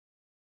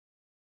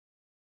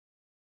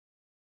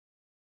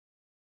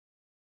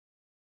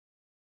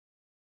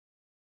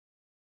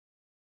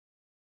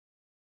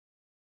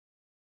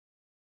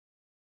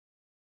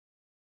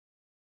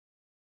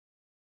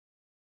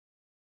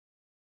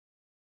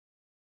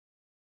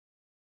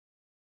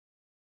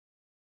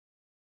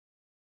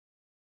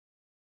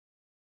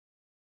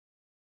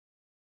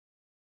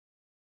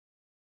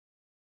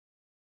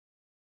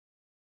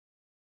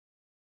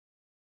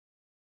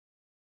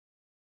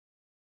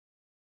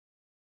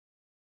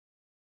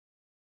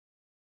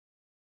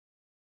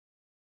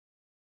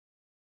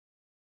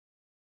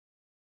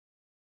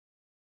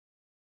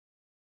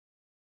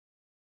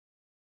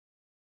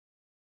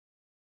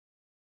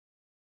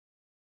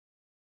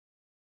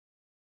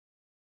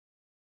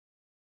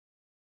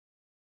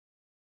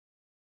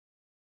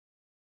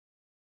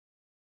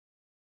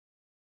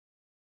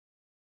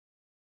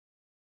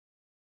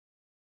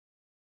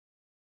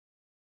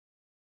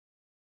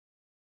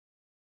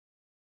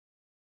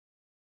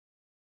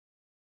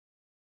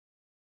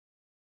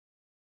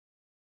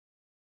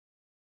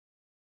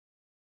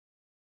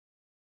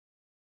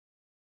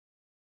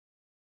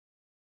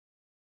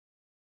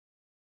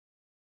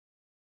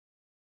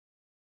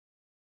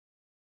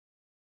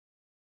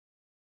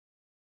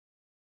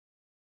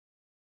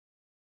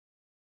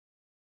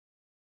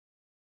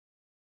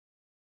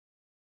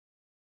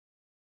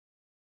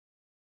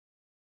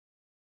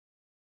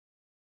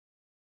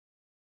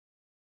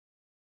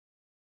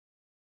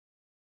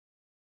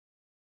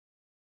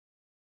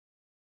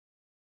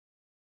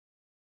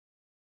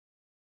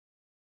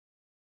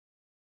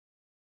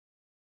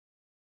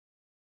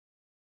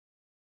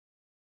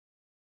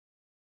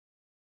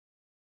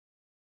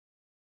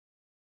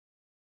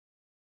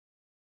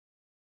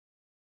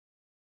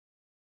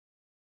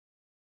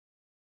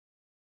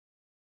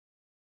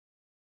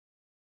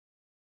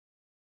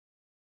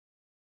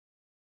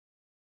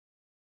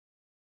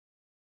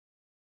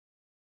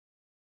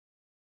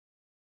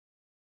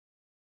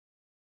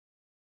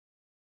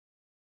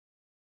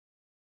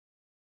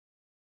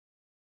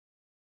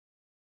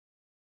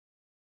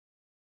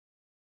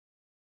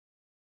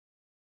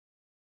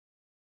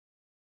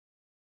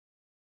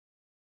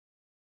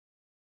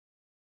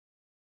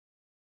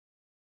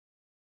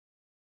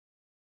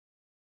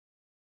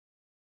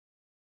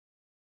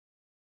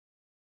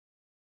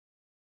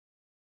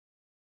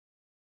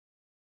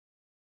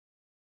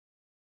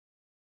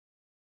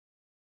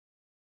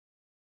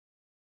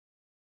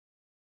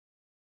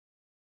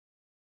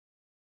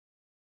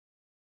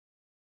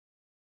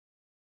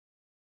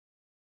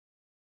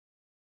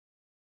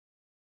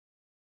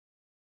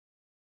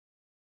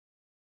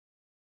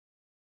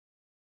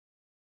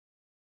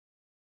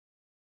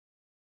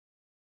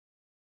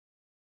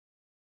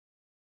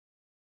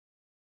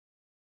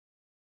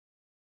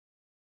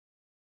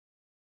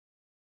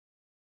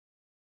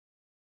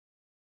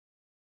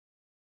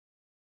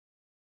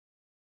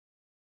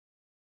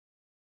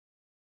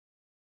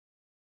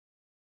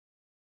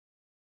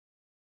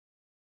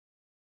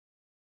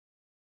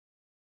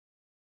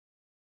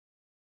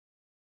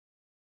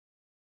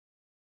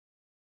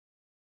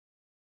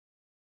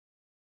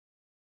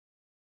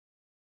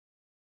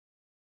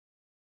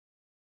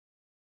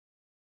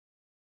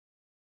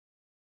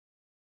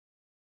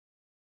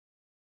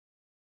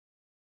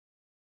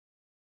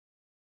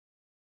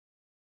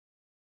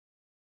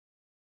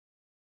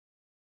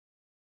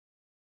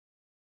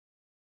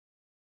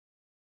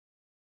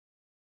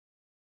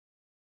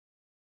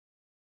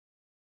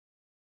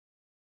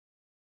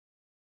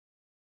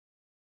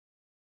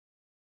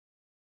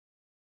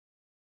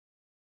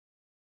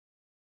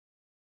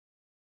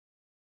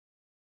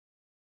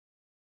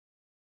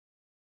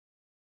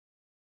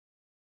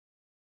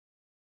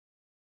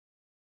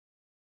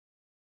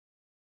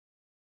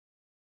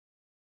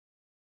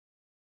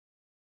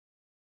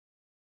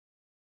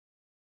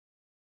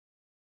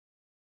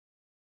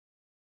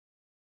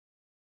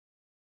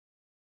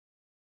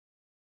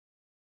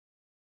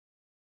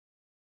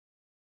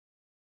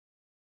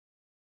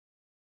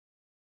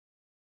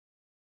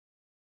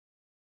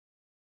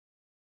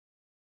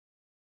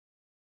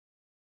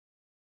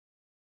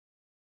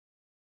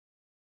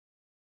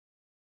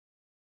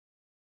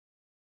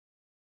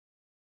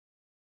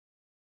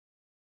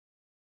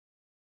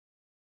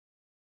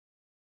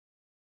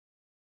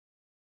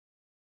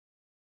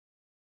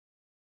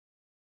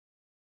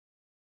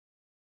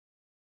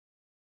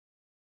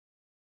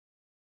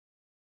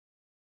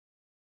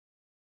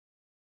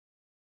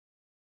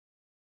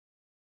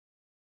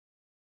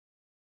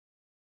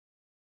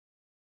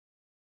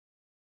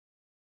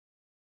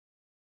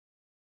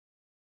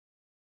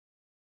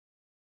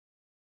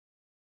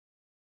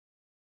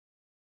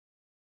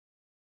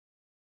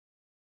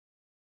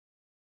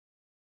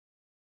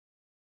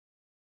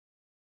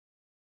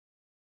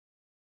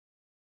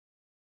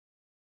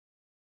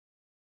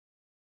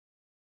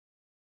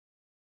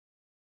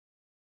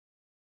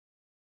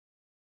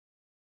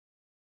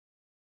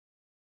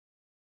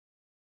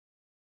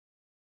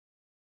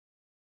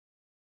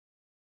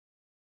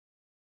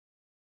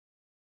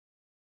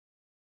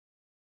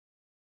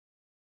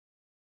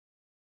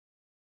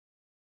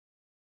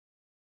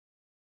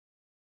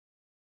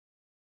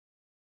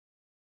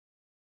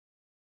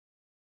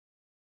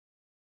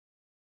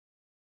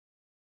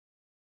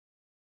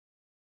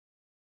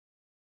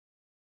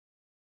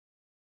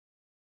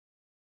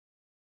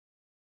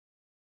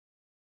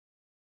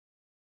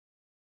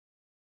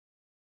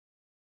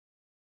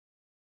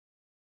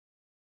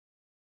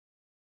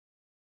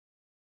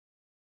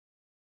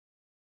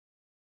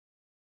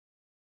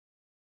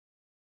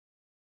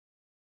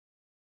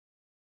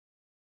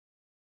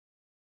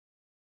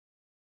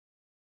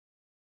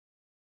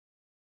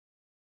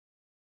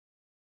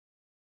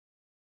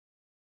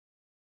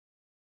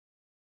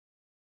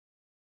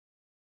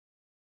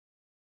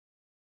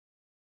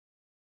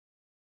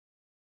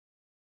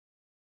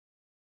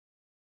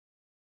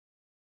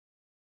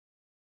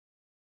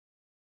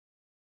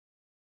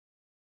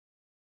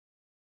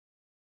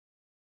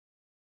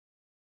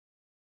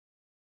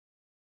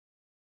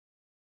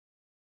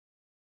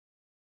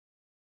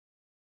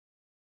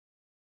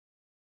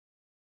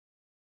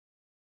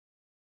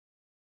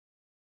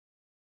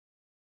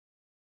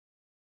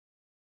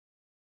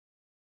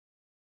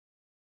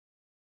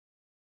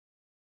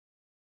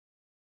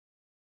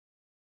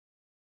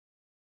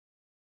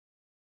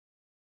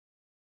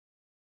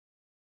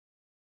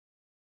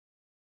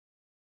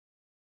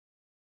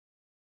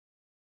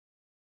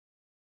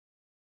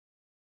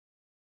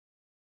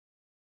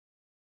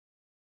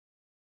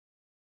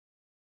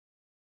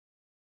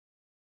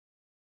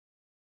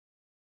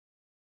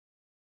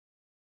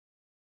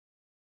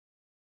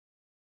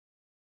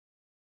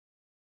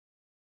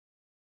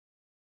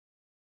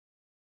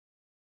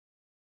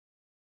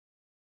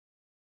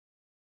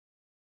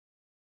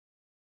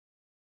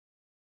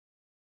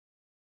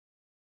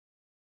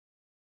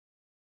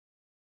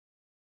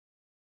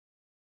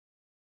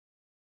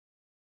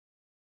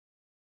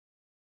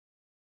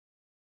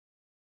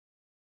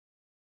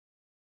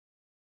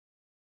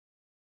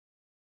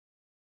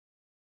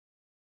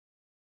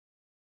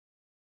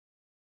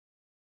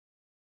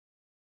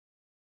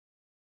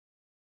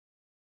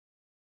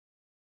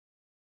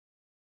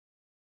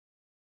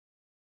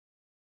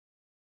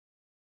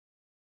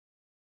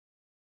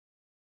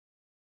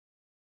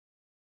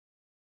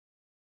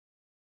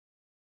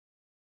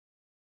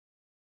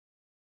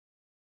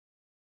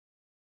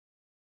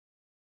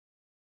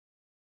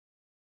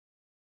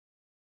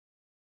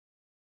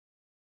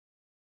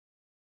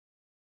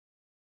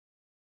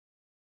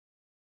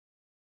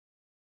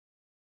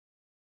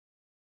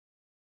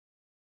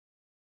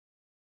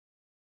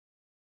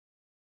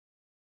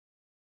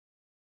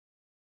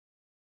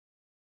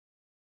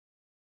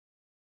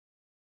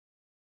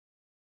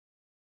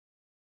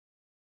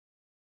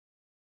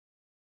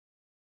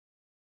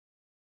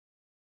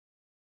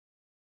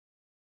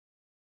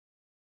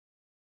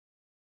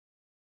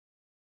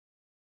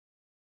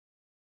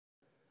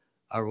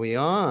Are we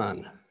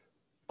on?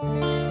 No,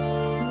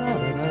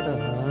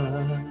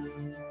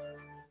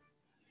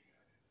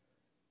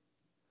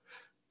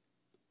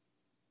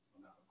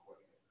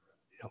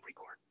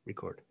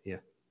 record. Yeah,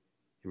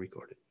 you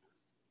record it.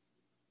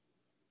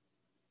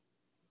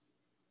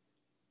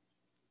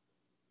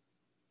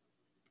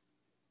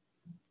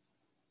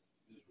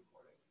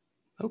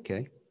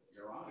 Okay.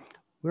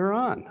 We're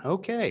on.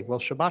 Okay. Well,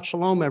 Shabbat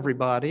Shalom,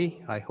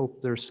 everybody. I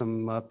hope there's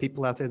some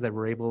people out there that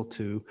were able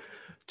to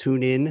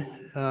tune in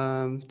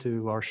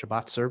to our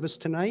Shabbat service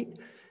tonight.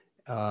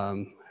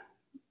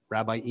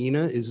 Rabbi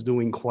Ina is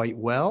doing quite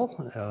well,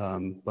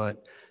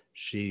 but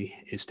she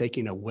is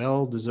taking a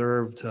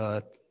well-deserved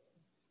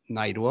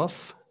night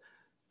off,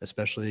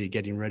 especially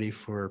getting ready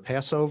for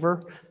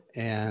Passover.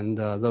 And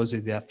those of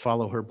you that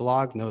follow her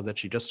blog know that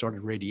she just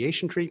started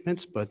radiation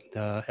treatments, but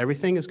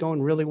everything is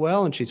going really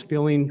well and she's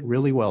feeling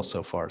really well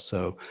so far.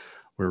 So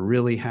we're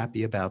really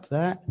happy about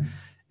that.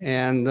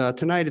 And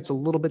tonight it's a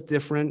little bit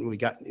different. We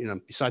got,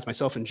 besides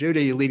myself and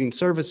Judy leading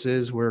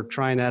services, we're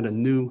trying out a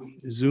new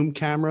Zoom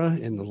camera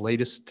in the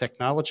latest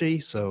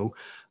technology. So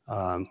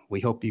we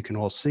hope you can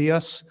all see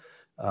us.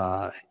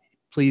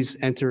 Please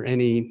enter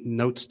any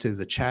notes to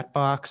the chat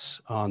box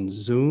on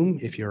Zoom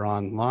if you're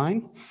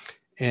online.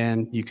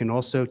 And you can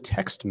also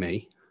text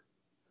me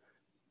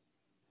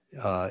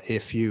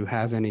if you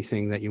have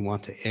anything that you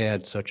want to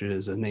add, such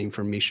as a name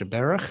for Misha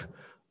Berach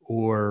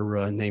or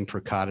a name for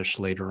Kaddish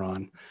later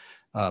on.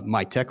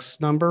 My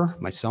text number,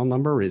 my cell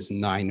number is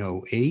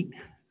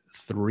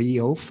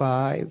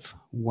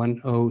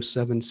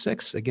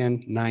 908-305-1076.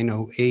 Again,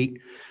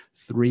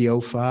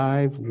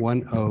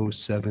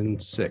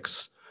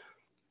 908-305-1076.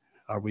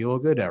 Are we all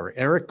good, Eric?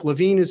 Eric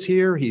Levine is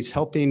here. He's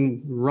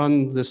helping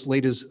run this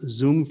latest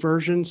Zoom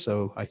version,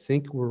 so I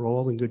think we're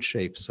all in good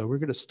shape. So we're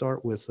going to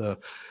start with a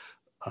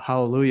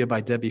Hallelujah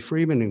by Debbie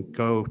Friedman and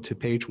go to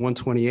page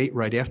 128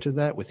 right after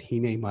that with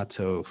Hine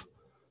Matov.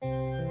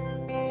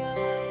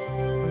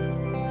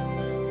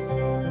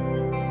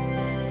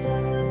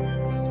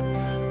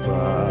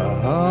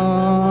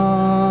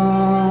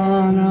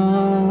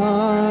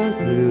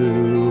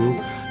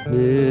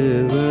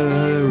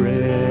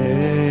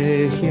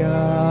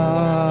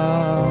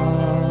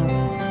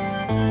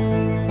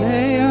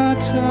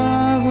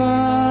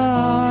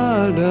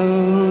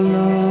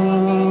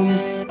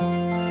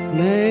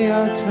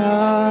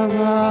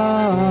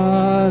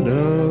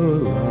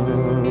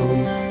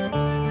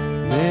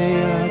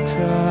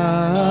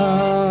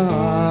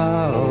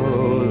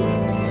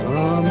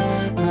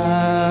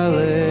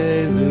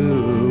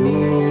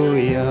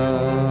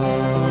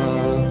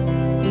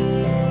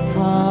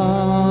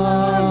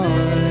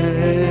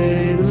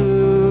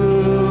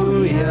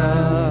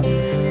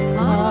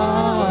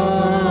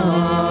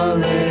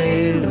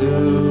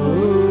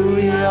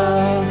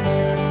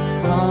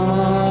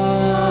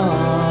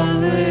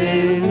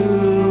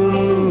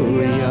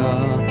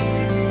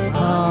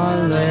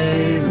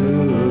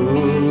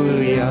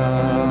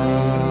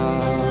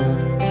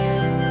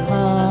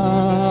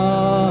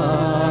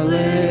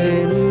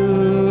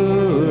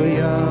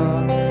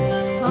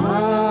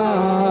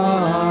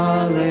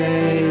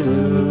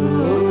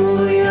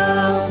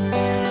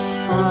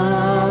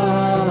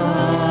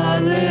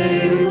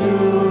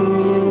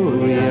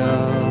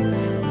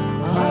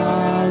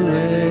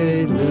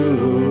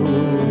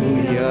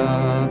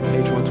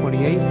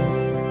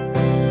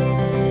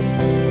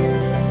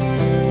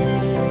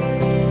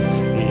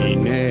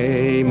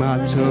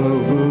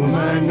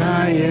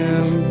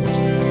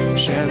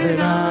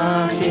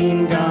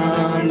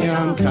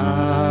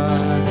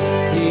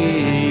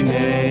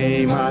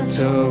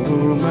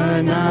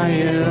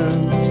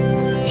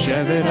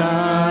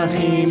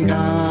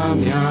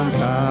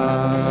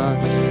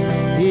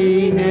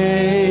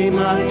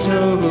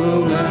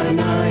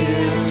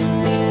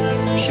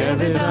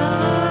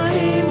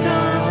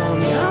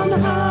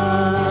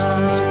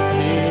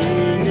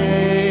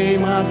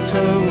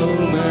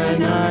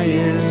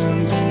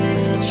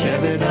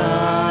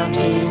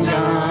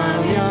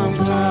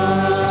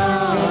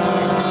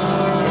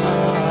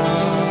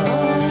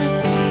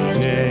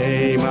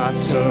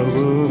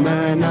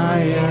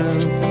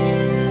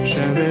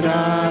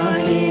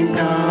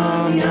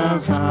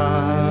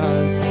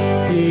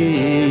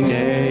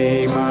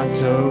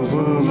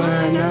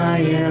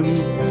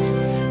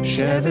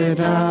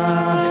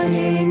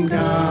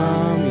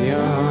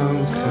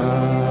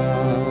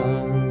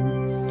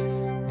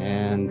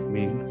 And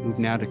we move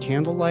now to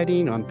candle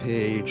lighting on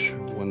page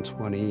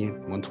 120,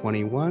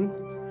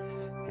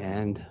 121.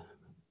 And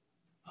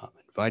I'm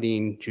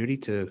inviting Judy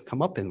to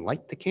come up and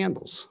light the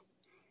candles.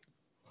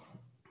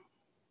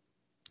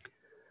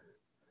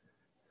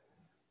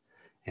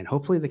 And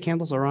hopefully the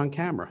candles are on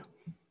camera.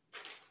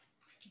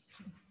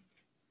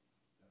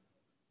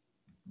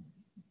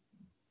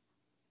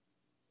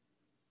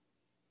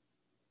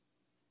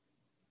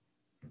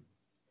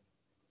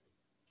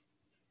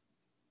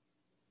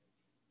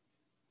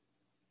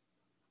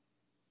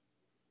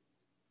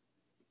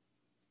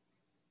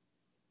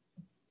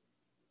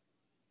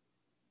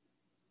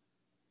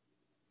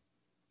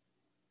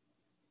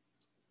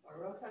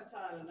 Baruch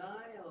atah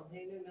Adonai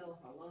Eloheinu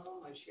Halom,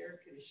 Asher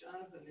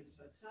Kedishanu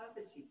b'mitzvotav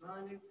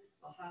v'tzivanu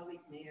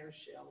l'halik ner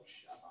shel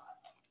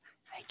Shabbat.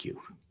 Thank you.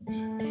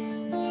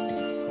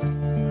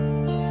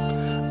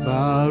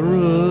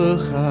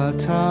 Baruch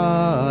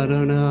atah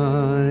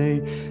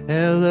Adonai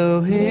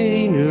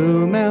Eloheinu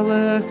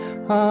melech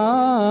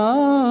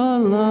haolam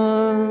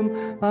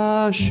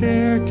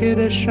asher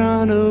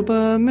kiddushanu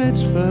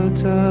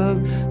b'mitzvotav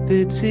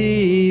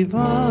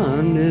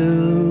v'tzivanu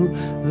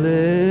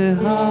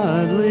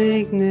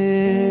lehadlik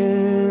ner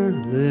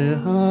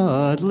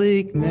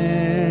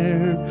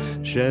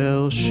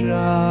shel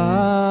Shabbat.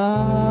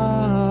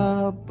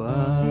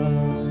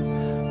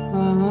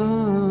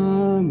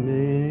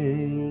 Amen.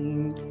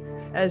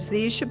 As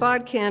these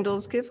Shabbat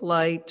candles give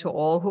light to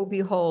all who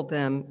behold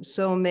them,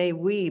 so may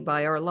we,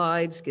 by our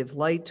lives, give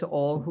light to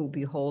all who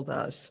behold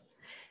us.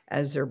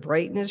 As their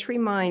brightness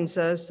reminds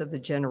us of the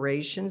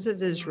generations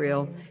of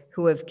Israel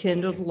who have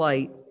kindled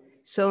light,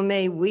 so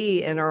may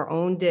we in our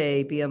own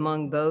day be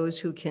among those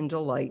who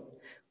kindle light.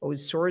 O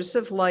source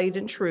of light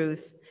and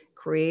truth,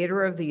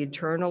 creator of the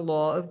eternal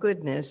law of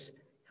goodness,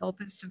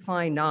 help us to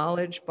find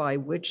knowledge by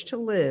which to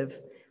live.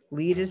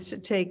 Lead us to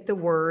take the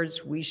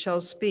words we shall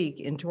speak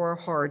into our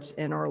hearts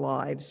and our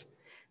lives.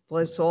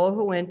 Bless all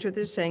who enter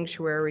the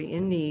sanctuary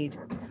in need,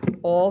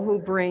 all who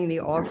bring the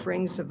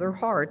offerings of their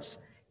hearts.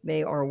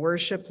 May our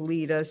worship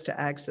lead us to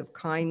acts of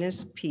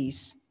kindness,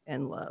 peace,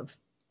 and love.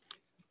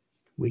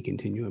 We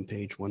continue on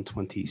page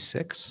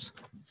 126.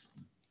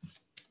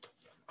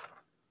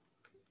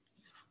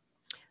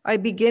 I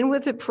begin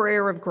with a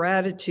prayer of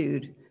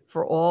gratitude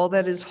for all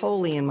that is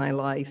holy in my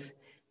life.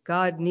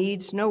 God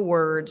needs no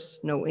words,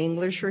 no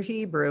English or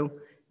Hebrew,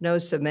 no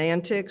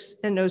semantics,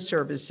 and no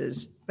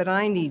services, but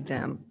I need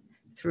them.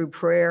 Through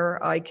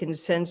prayer, I can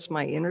sense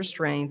my inner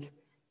strength,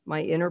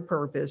 my inner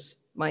purpose,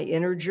 my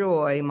inner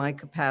joy, my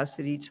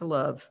capacity to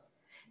love.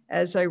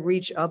 As I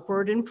reach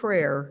upward in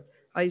prayer,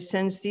 I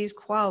sense these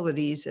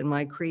qualities in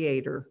my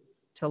Creator.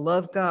 To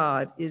love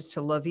God is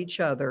to love each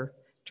other,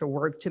 to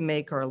work to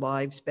make our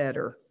lives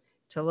better.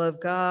 To love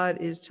God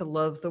is to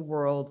love the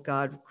world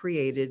God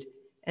created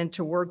and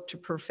to work to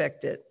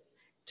perfect it.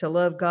 To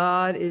love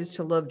God is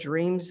to love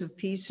dreams of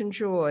peace and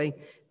joy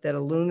that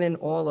illumine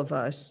all of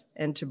us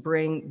and to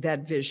bring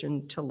that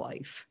vision to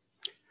life.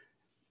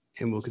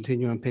 And we'll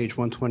continue on page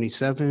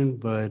 127,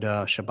 but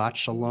Shabbat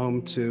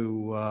Shalom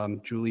to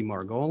Julie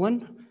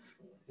Margolin,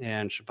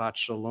 and Shabbat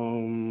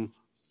Shalom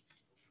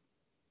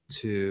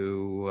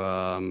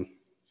to,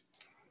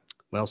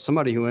 well,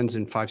 somebody who ends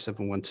in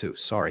 5712,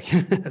 sorry.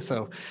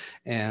 So,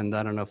 and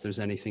I don't know if there's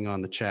anything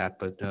on the chat,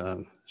 but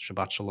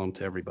Shabbat Shalom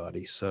to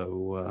everybody.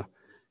 So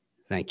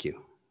thank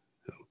you.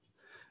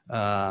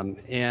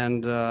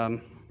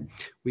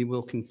 We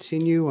will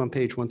continue on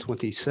page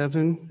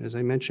 127, as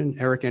I mentioned.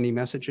 Eric, any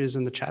messages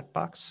in the chat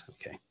box?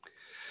 Okay.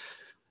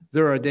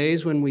 There are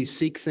days when we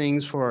seek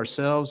things for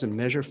ourselves and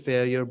measure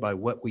failure by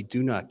what we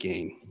do not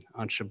gain.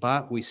 On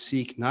Shabbat, we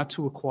seek not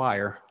to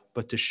acquire,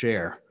 but to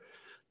share.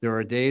 There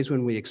are days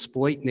when we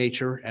exploit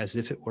nature as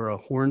if it were a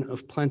horn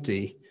of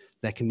plenty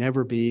that can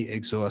never be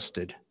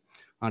exhausted.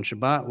 On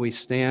Shabbat, we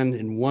stand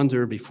in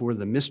wonder before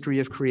the mystery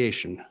of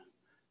creation.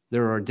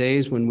 There are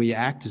days when we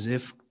act as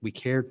if we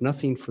cared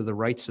nothing for the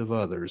rights of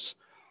others.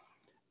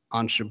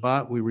 On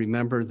Shabbat, we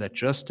remember that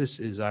justice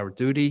is our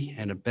duty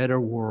and a better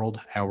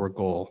world our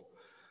goal.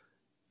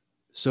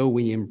 So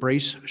we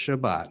embrace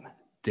Shabbat,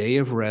 day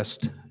of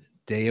rest,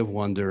 day of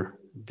wonder,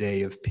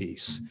 day of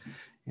peace.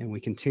 And we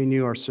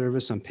continue our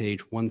service on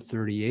page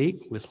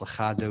 138 with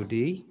Lecha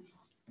Dodi.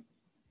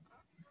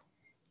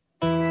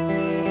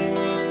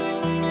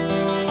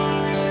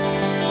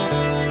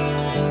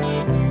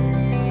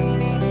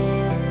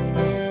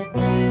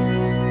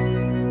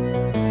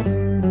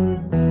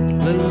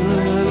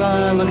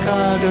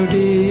 Lecha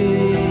Dodi,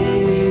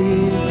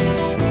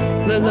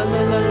 la la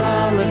la la la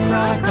la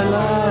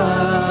krakala,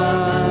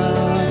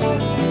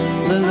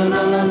 la la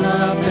la la la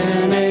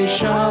B'nai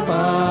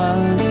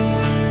Shabbat,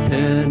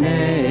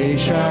 B'nai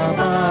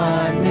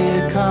Shabbat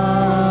Mikabela,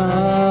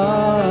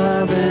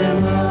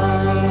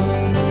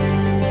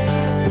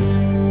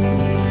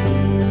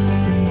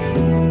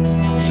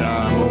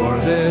 Shamor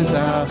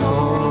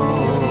v'Zachor,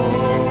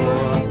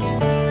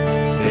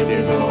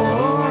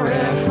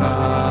 V'Diborecha.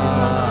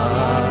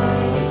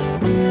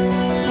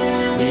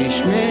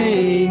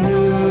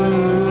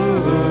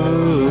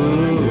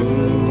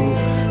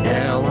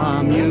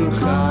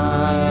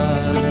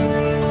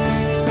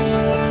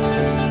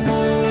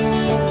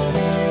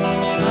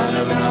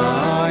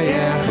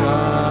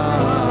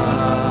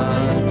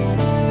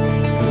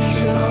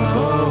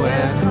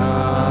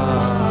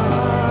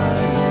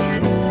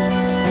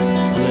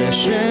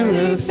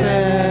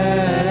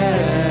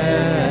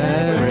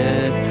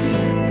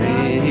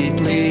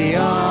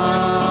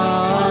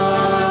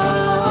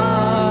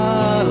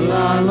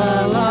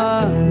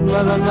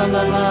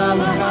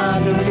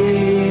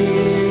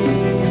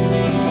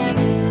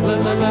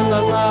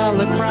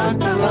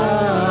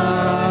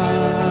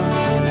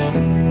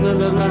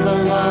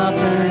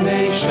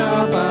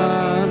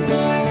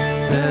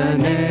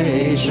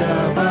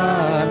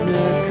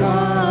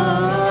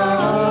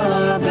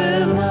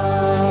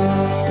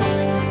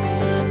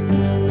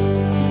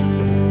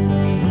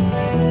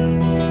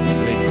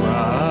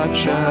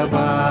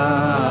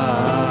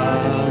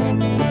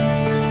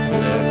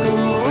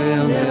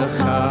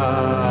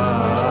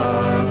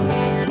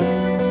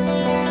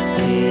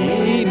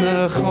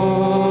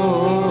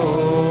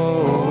 bechor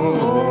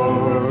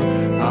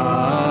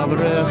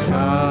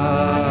abracha.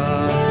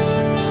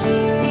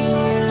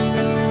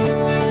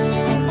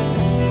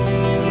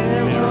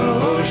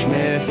 Merosh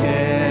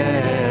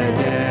mechedem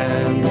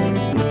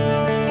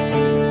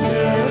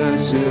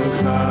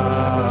nesucha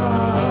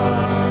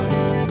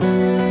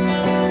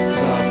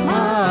sof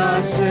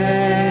masei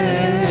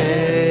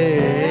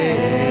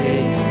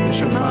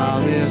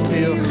shemchalir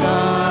tilcha.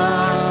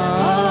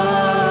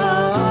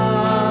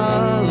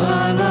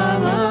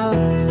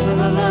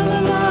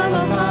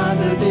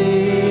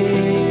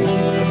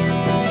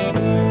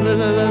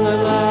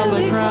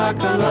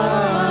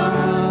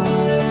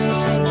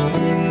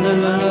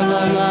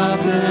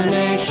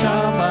 B'nei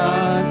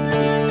Shabbat,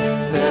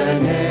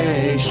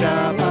 B'nei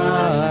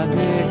Shabbat,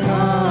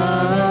 Nikabela.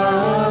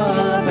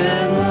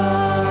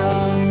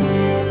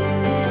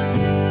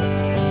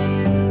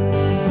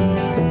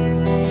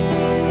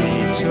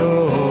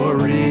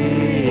 Vitori,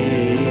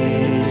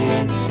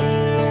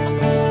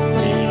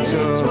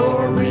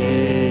 Vitori,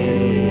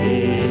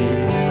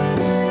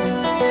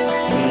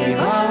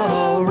 Kiva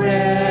Oreh,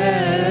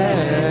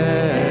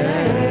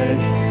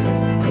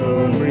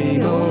 Kumri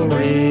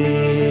Ori.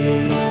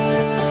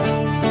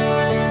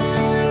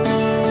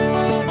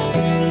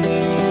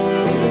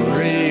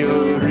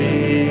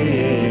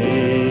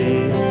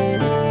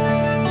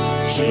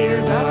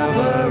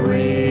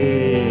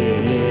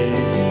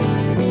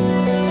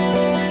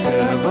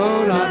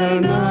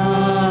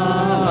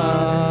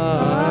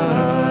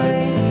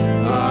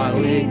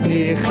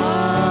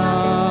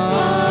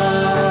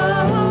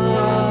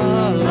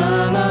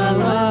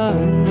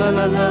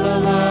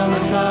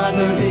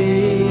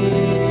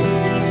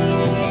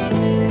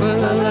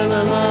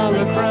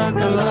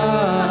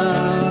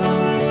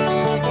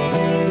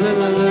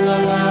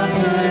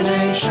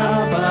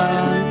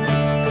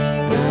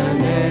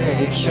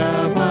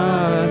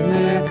 Shabbat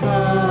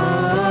Nikabela.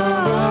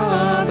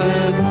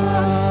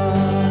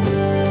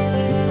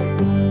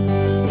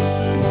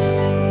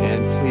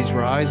 And please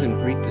rise and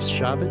greet the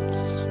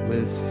Shabbats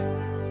with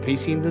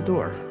pacing the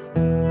door.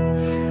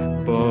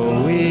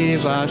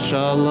 Bo'iva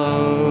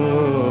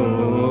shalom,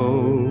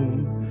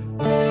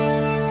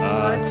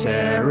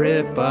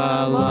 aterit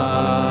bala,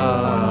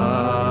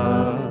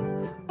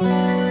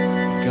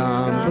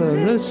 gam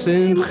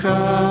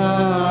b'simcha.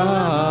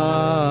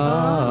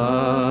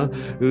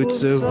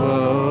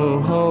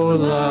 Utzavo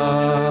hola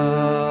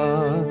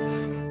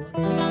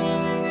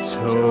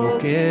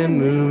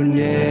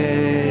tokemune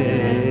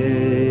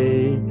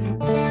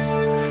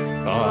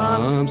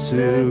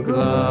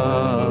amsugla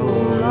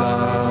ola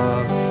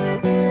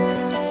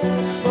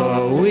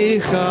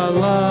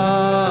boichala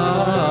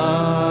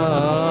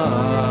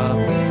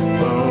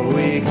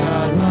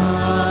boichala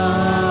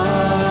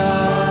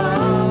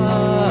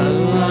la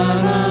la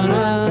la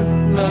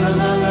la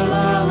la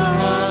la la.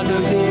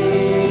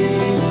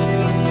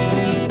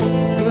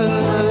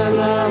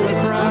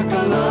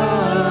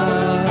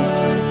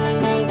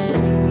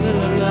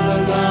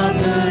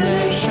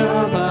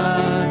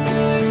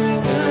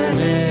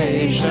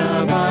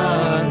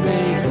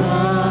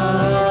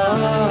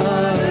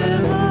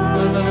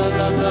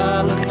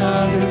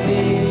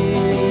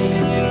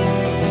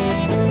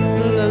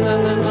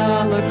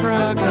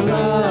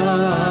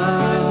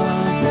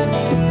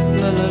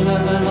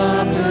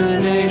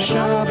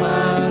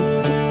 Shabbat,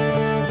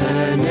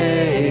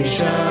 B'nei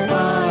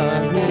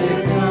Shabbat,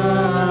 Nikabela.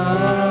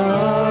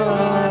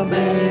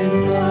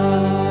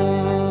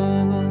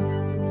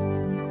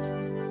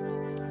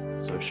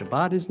 So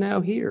Shabbat is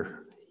now here.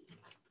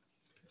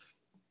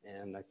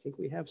 And I think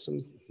we have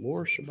some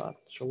more Shabbat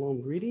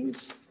Shalom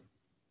greetings.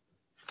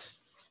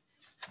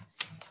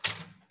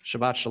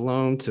 Shabbat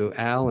Shalom to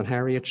Al and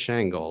Harriet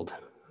Shangold.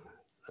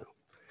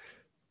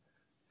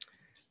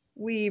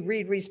 We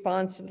read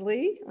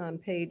responsively on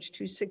page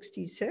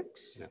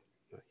 266. No,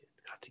 not yet.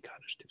 Chatzi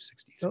Kaddish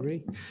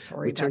 263. Oh,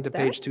 sorry We turn about to that.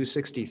 page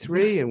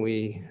 263 and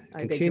we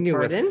I beg your continue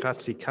with pardon.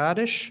 Chatzi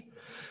Kaddish.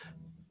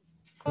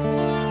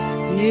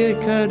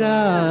 Yikada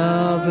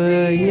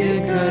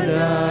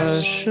v'yikada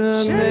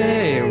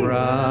shemei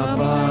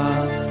rabba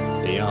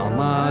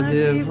Yama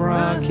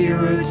divra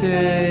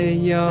kirute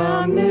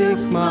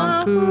yamik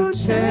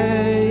machute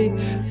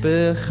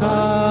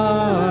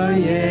b'char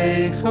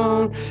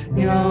yechon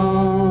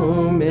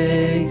yom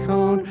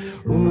echon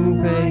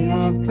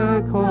ubeyom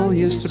kol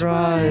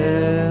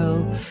Yisrael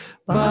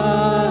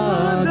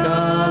bagala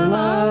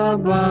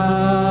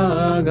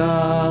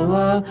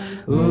bagala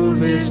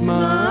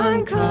uvisman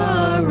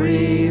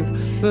kariv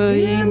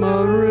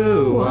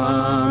v'yimaru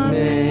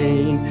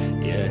amen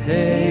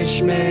Yehi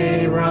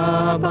shmei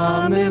rabba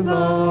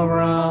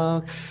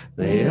mevorach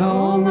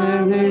le'om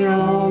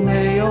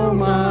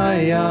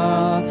le'omaya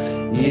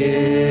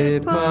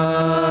yiparach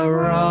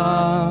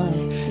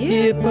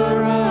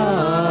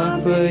yiparach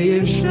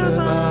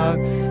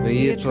v'yishtabach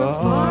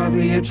v'yitrafar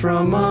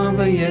v'yitramah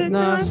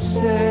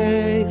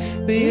v'yitnaseh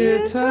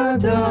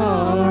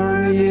v'yitadar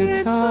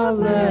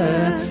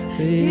v'yitaleh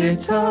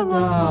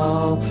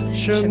Yitalal,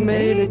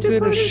 Shemei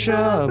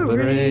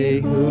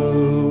Kudashabrehu,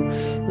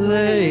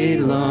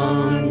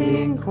 Leilam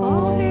min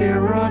kol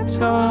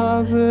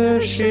hirata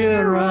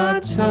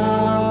v'shirata,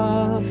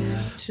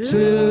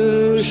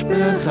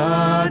 Tushbechata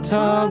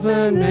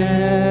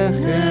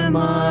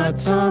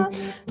v'nechemata,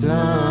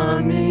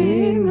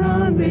 Damim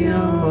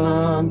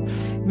Rabiyam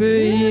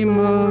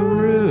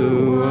v'yimaru.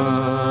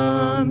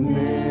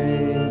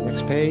 Amen.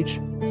 Next page.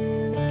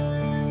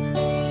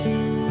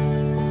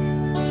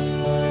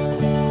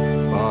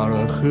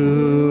 Baruch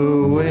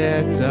Hu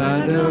et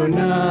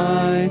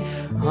Adonai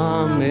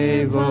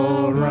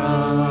Hamevorach,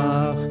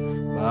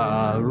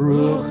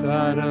 Baruch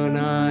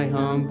Adonai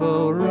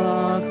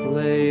Hamevorach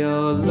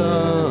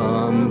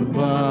Leolam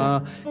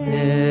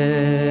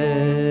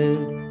Va'ed.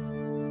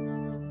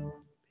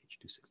 Page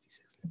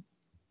 266.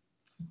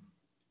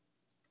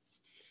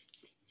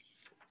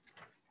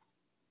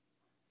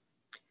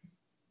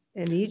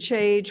 In each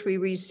age, we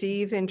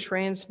receive and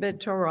transmit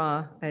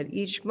Torah. At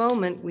each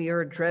moment, we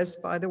are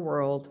addressed by the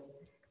world.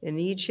 In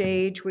each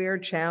age, we are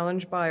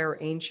challenged by our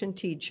ancient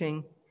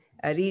teaching.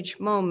 At each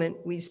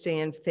moment, we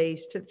stand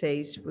face to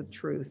face with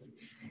truth.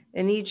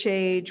 In each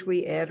age,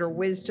 we add our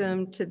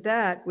wisdom to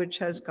that which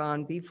has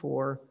gone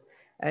before.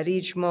 At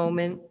each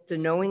moment, the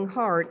knowing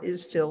heart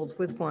is filled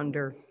with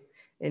wonder.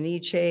 In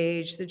each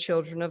age, the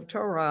children of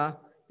Torah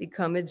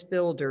become its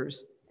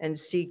builders and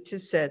seek to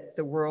set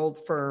the world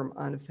firm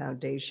on a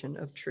foundation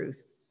of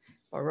truth.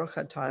 Baruch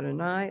atah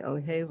Adonai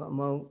Ohev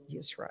Amo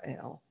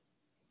Yisrael.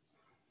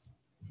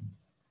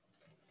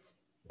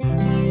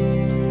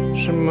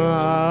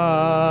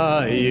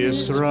 Shema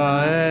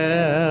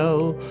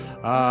Yisrael,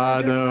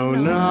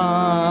 Adonai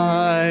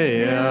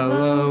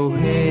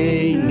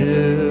Eloheinu,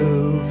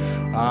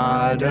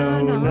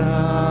 Adonai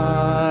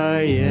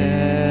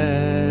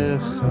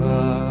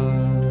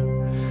Echad.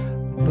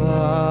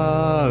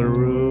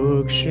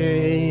 Baruch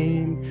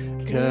Shem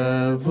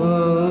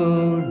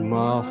Kavod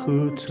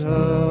Malchuto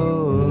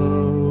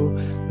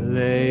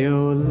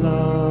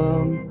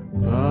Leolam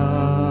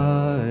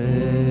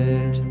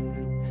Va'ed.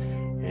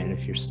 And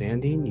if you're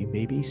standing, you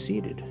may be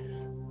seated.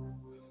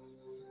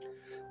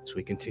 So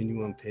we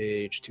continue on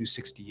page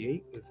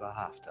 268 with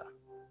Vahafta.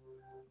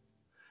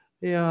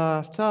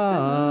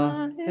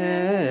 Yafta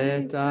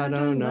et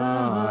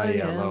Adonai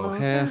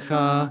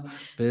Elohecha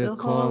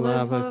b'kol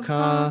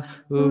avaka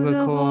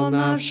uv'kol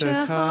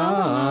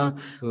nafshecha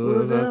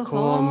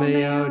uv'kol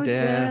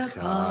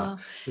me'odecha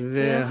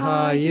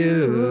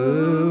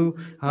v'hayu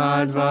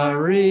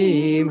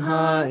hadvarim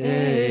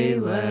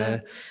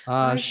ha'ele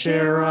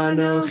asher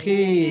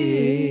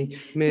anochi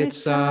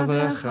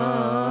mitzavecha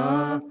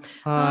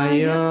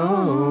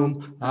hayom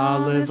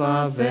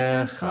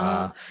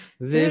alevavecha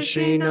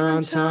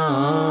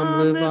Vishinantam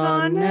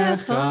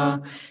levanecha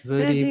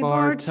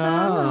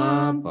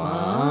v'dibartam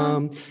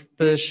bam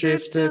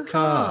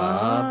b'shifteka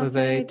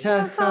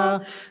b'veitecha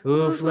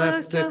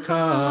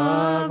uflefteka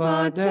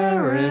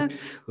b'aderet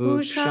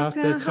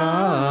u'shafteka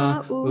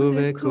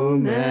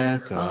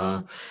u'vekumecha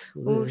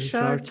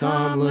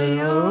u'shartam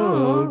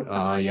leod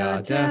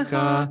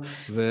ayadecha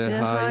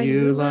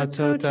v'hayu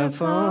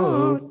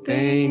latotafot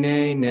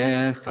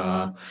b'neinecha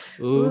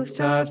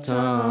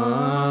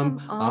u'ktavtam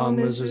al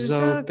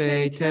mezuzot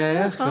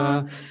beitecha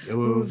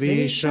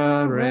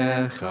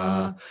u'visharecha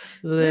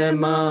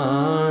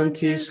leman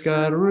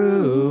tiskaru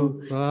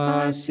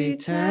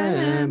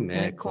v'asitem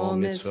et kol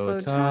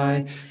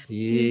mitzvotai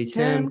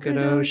yitem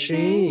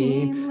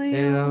kadoshim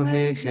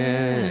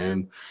Elohechem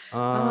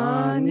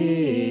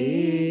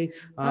ani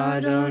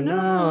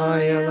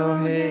Adonai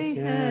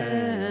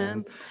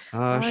Elohechem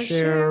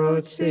asher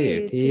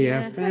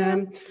hotzitechem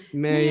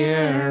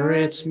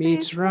me'eretz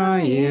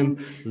Mitzrayim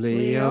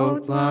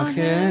liot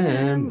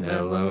lachem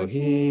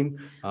Elohim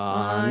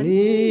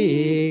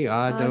ani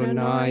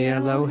Adonai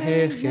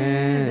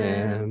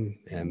Elohechem.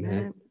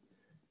 Amen.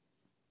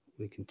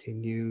 We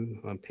continue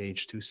on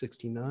page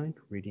 269,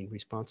 reading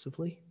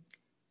responsively.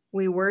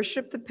 We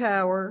worship the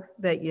power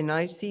that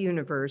unites the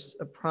universe,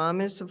 a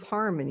promise of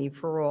harmony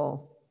for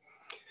all.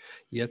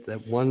 Yet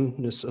that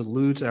oneness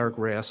eludes our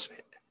grasp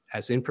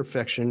as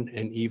imperfection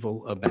and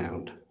evil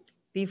abound.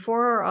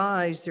 Before our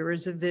eyes, there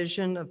is a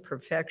vision of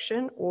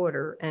perfection,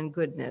 order, and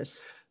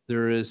goodness.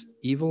 There is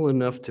evil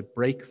enough to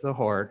break the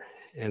heart,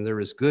 and there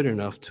is good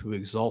enough to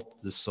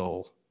exalt the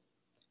soul.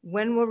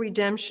 When will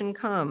redemption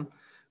come?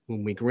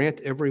 When we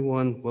grant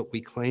everyone what we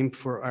claim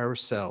for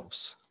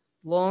ourselves.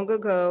 Long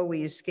ago,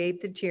 we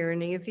escaped the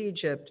tyranny of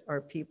Egypt.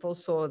 Our people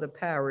saw the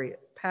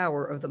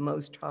power of the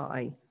Most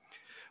High.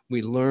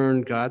 We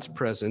learn God's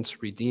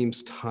presence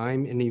redeems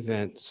time and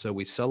event, so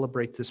we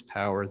celebrate this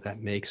power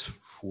that makes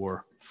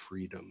for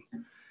freedom.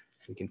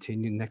 We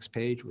continue next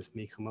page with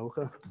Mi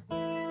Chamocha.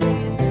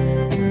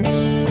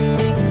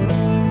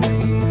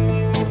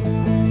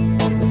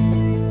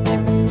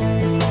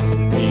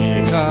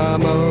 Mi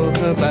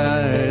Chamocha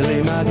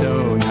b'elim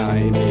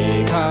Adonai,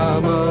 Mi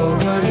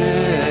Chamocha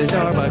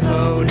nedar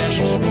b'kodesh,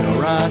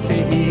 Norati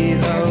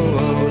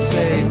hilo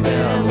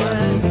sefer,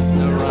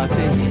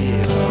 Norati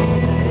hilo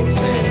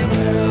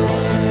sefer.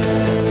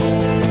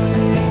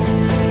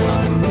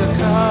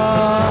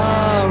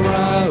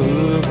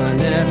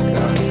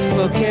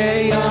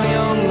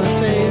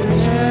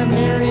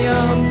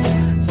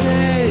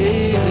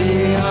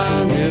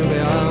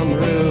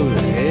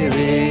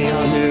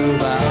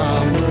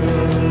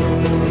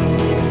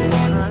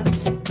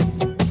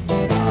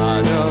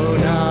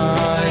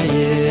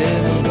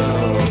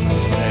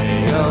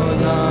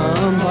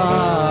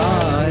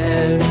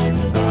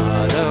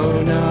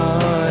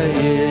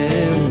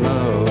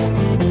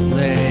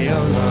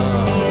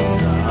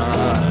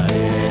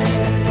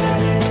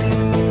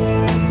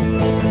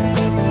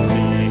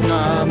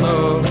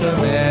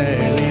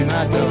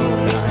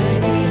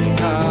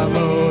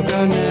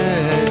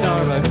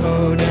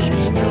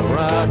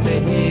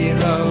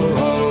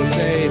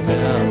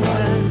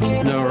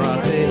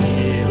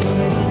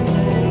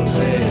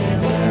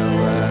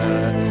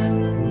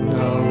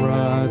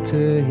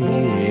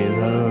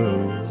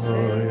 Tehilo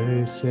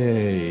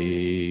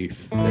Seif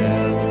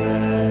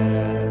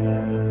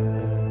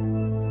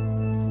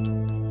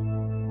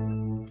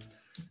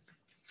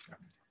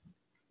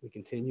We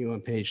continue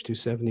on page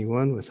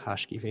 271 with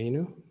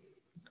Hashkivenu,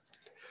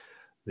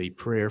 the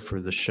prayer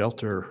for the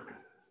shelter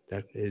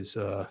that is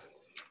to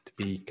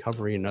be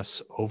covering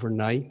us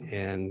overnight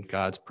and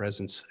God's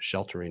presence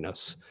sheltering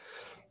us.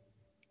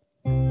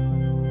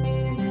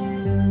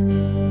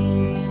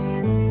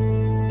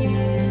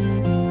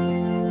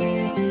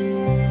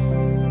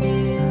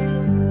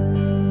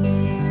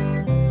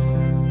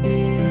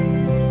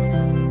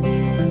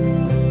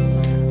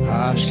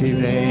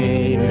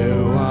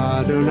 Hashkivenu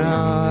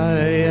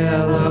Adonai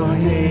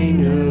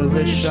Eloheinu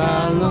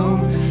l'shalom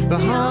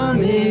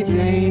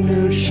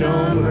v'hamidenu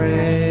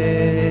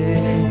shomrei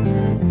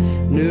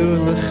nu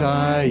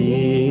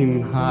l'chaim.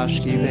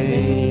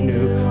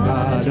 Hashkivenu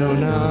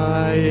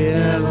Adonai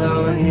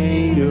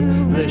Eloheinu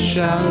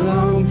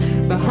l'shalom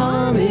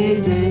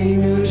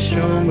v'hamidenu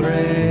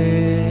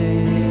shomrei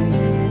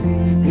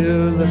nu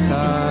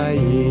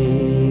l'chaim.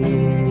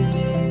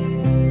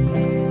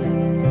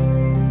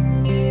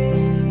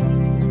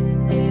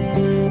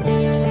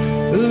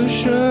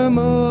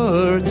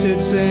 Shamor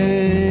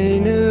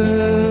Titzeinu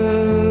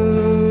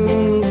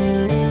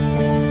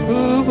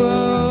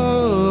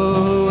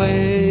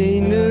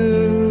Uvoeinu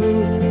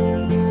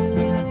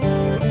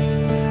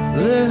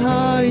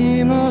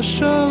L'haim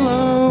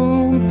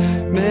Shalom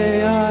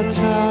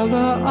Me'ata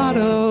v'ad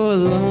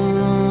olam.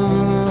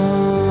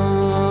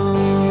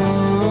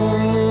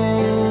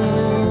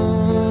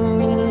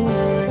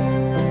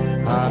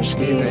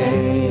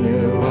 Hashkivenu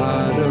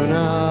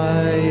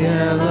Adonai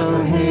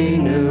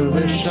Eloheinu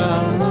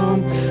Shalom,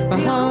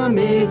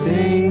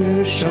 v'hamidenu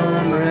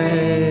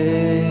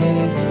shomrei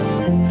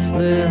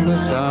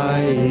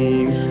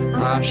l'chaim.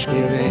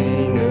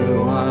 Hashkivenu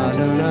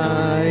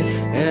Adonai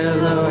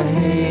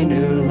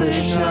Eloheinu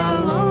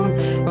l'shalom,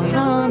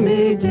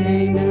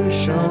 v'hamidenu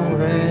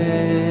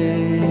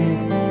shomrei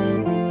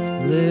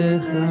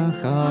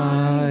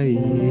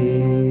l'chaim.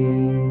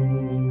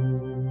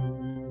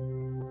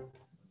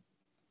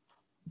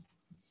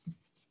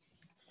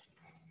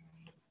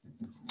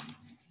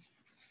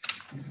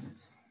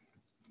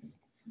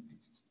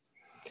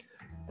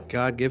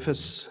 God, give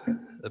us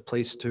a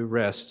place to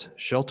rest.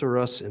 Shelter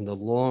us in the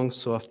long,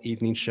 soft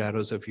evening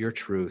shadows of your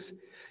truth.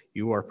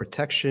 You are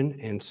protection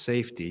and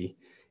safety.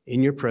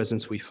 In your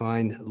presence, we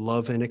find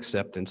love and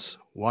acceptance.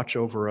 Watch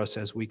over us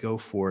as we go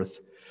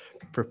forth.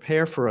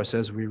 Prepare for us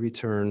as we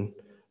return.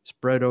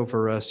 Spread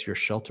over us your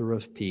shelter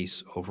of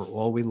peace, over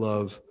all we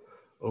love,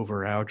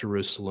 over our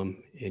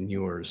Jerusalem and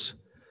yours.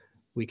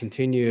 We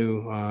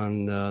continue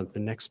on the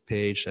next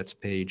page. That's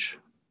page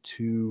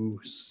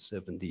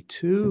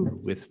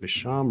 272 with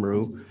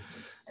Vishamru,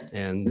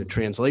 and the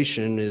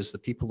translation is, the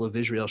people of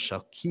Israel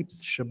shall keep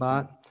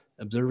Shabbat,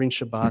 observing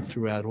Shabbat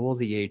throughout all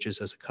the ages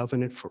as a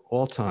covenant for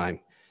all time.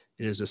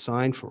 It is a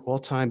sign for all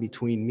time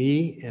between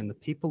me and the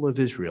people of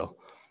Israel.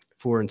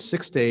 For in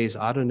 6 days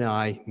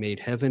Adonai made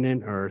heaven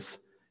and earth,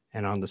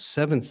 and on the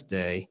seventh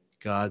day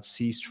God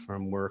ceased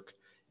from work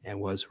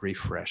and was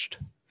refreshed.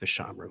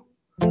 Vishamru.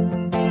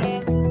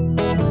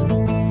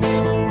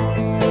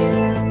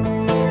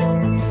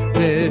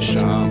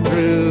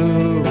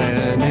 Vishamru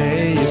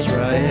B'nei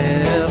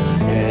Yisrael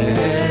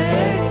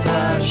et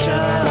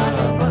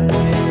HaShabbat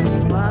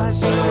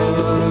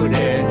Lasod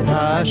et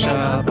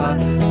HaShabbat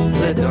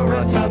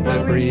L'Doratam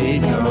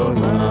B'Brit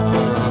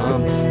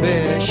Olam.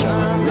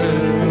 Vishamru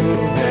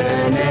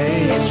B'nei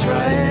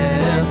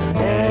Yisrael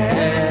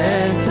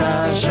et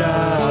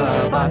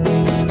HaShabbat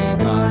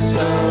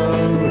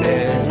Lasod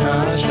et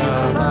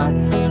HaShabbat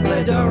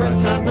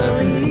L'Doratam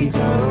B'Brit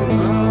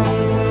Olam.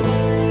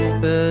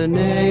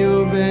 B'nei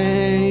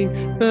Uvein,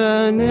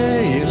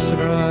 B'nei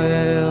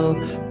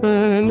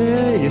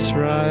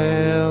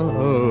Yisrael,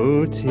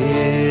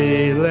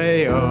 Oti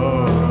Leo.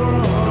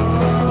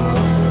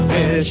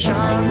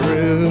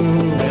 Vishamru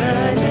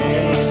B'nei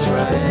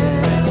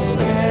Yisrael,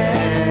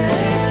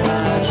 et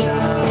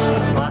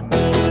HaShabbat,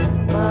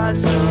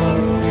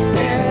 Lasod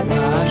et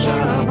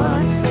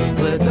HaShabbat,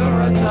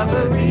 L'Doratam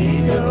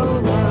B'Brit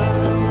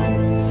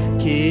Olam.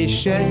 Ki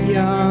shet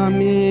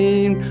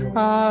yamin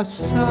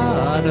Asa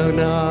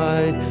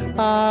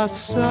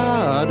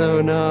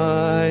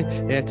Adonai,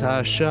 et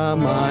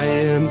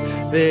hashamayim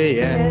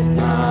ve'et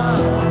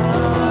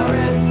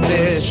haaretz.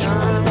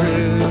 Vishamru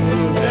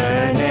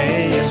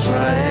B'nei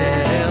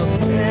Yisrael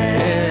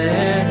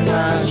et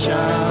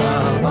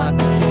HaShabbat,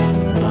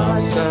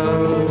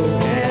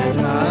 Lasod et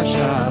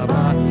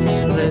HaShabbat,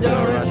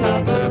 L'Doratam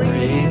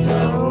B'Brit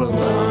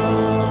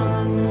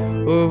Olam.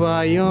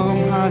 Uvayom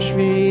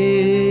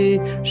hashvi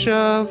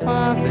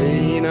Shava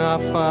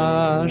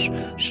v'nafash,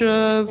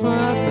 Shava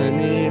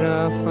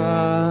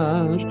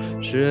v'nafash,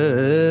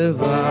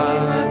 Shava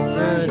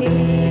v'nafash.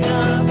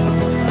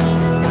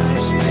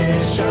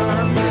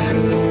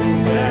 Vishamru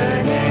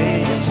B'nei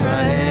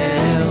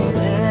Yisrael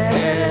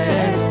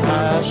et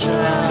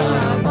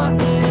HaShabbat,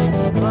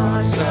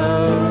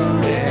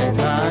 Lasod et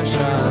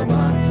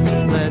HaShabbat,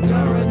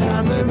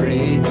 L'Doratam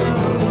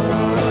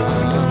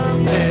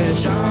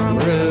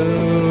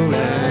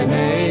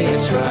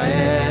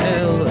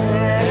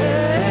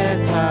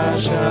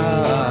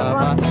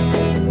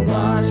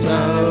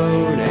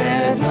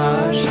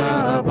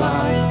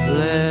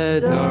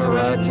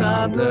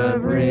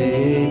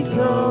celebrate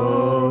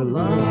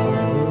Olam.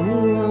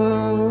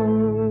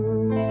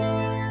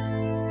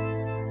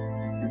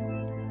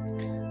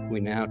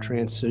 We now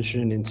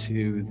transition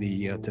into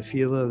the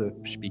tefillah,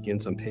 which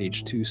begins on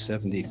page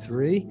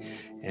 273.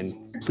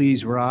 And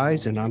please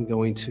rise, and I'm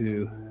going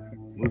to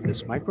move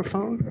this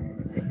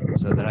microphone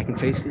so that I can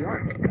face the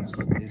ark.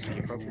 This is the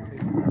appropriate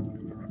thing.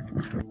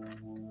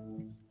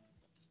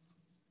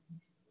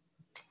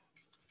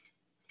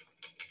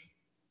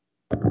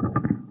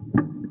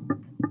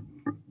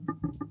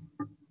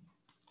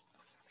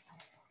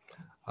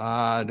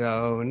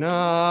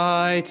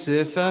 Adonai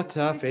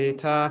tzifata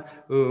feta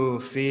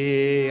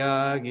ufi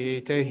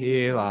agite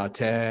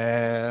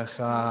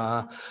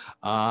hilatecha.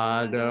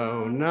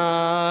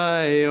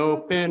 Adonai,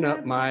 open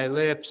up my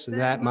lips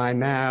that my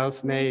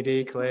mouth may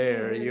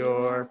declare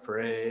your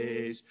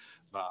praise.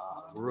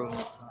 Baruch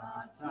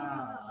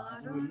atah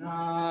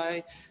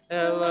Adonai,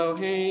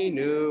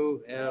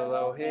 Eloheinu,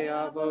 Elohei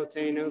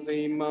Avotenu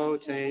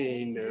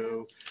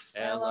v'Imotenu,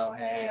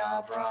 Elohei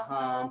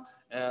Abraham,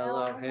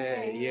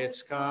 Elohei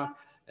Yitzchak,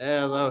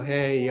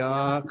 Elohei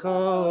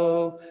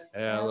Yaakov,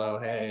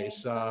 Elohei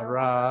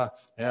Sarah,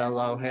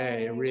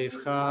 Elohei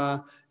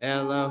Rivka,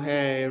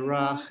 Elohei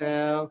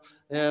Rachel,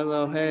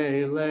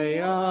 Elohei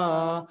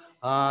Leah,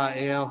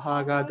 El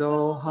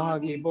Hagadol,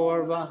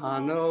 Hagibor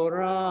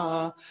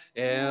v'Hanora,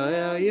 El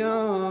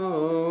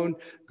Elyon,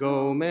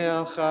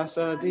 Gomel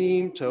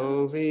Chasadim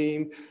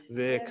Tovim,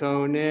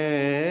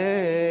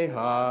 V'konei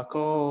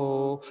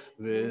Hakol,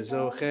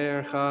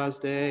 V'zocher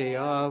Chazdei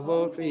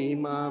Avot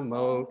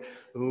v'Imamot,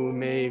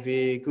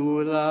 Umevi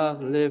Gula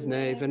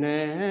Livnei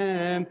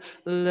V'nehem,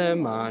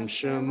 Leman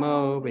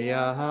Shemo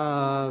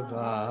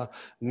B'Yahava,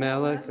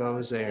 Melech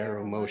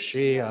Ozer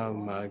Moshiach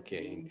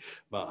Magen,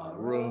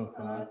 Baruch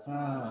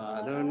atah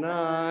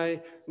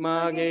Adonai,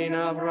 Magen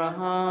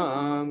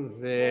Avraham,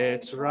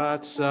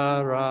 V'etzrat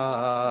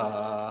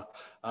Sarah.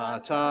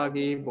 Atah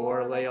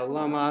Gibor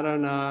Le'olam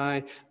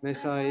Adonai,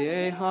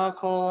 Mechayeh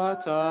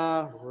HaKol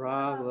Atah,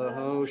 Rav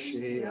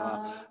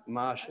LeHoshia,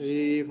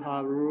 Mashiv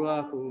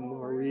HaRuach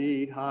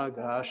U'Morid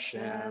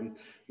HaGashem,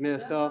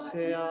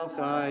 Mechachel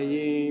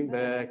Chayim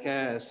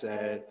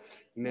B'Kesed,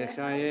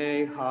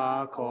 Mechayeh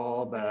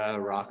HaKol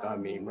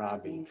B'Rakamim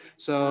Rabim,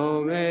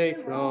 so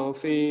make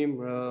Rofim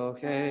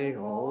Rochei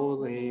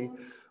Olim,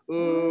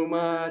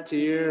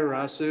 Umatir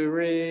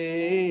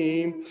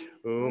Asurim,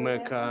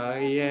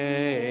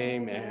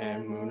 Umakayem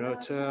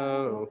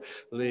emunoto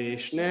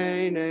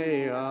lishnei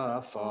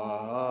ne'afar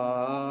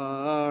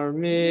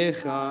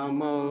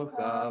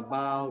michamocha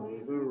bal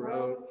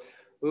v'vurot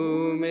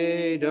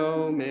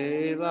umedo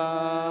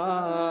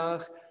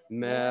melach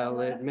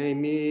melet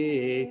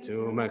memit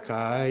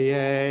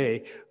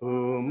umakaye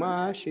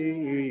umashi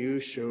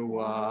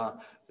Yeshua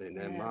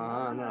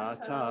v'neman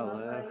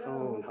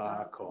atalechon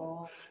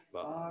hakol.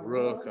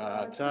 Baruch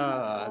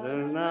atah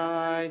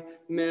Adonai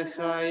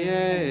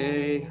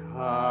Mechayeh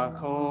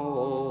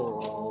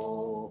HaKol.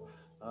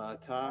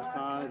 Atah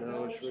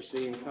Kadosh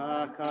v'Simcha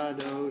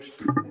Kadosh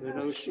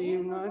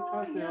V'Noshim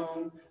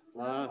L'Kachyon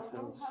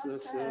L'Achel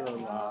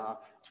Sisila.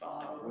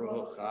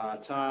 Baruch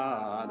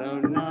atah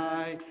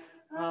Adonai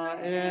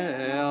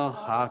Ha'el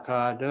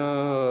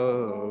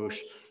HaKadosh.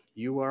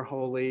 You are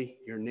holy,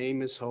 your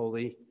name is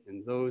holy,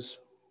 and those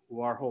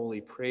who are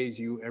holy praise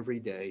you every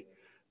day.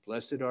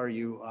 Blessed are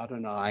you,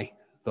 Adonai,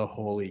 the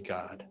holy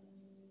God.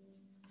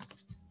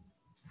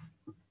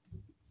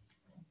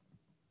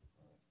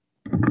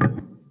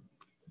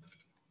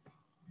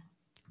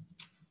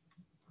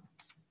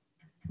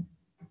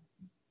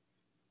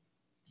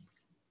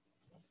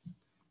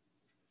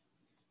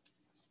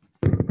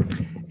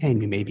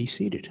 And you may be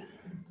seated.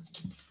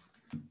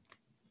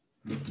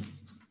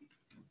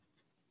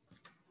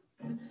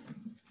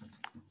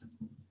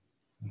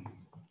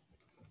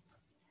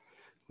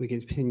 We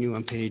continue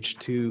on page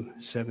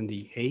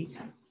 278.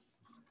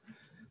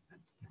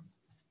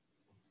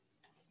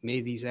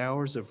 May these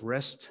hours of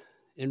rest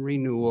and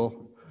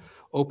renewal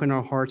open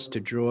our hearts to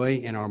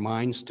joy and our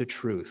minds to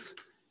truth.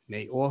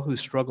 May all who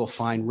struggle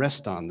find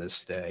rest on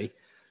this day.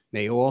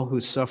 May all who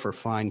suffer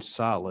find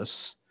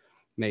solace.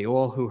 May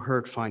all who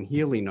hurt find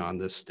healing on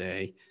this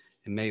day.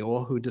 And may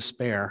all who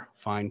despair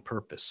find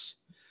purpose.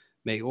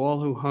 May all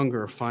who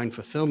hunger find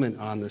fulfillment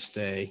on this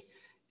day.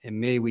 And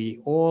may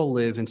we all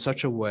live in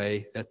such a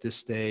way that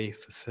this day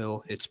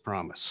fulfill its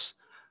promise.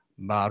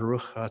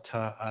 Baruch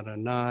atah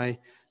Adonai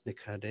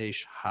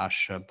Nekadesh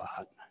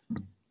HaShabbat.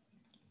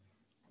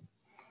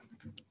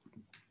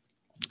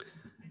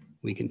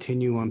 We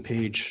continue on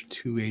page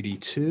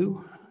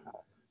 282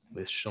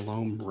 with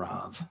Shalom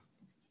Rav.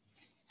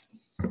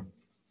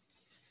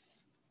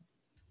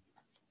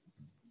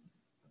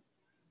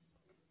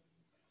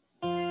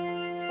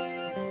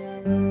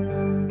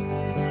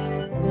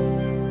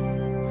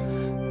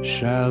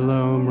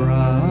 Shalom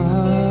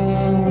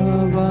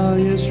Rav al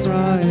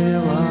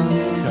Yisrael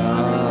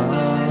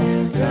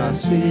Amka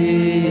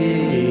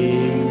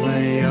Tasim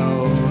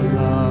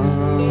Leolam.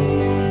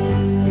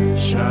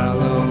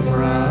 Shalom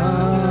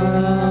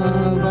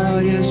Rav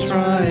al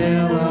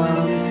Yisrael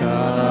Amka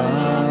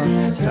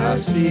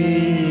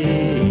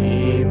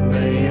tasim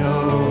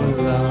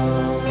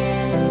leolam.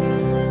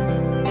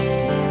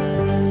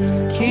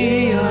 Ki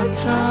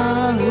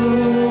atahu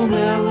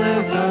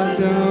melech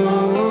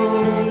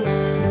adon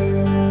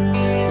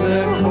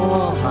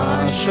lekol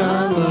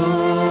hashalom.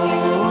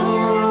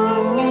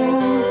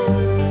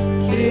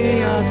 Ki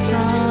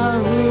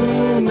atahu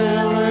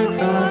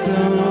melech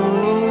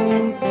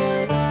adon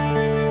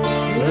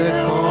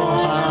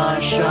lekol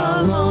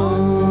hashalom.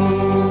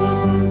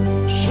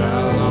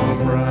 Shalom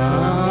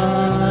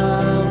Rav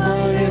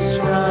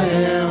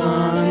Yisrael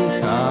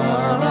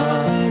Ankar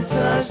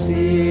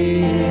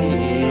Tasim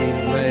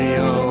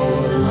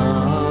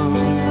Leolam.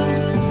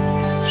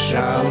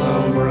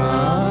 Shalom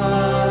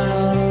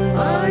Rav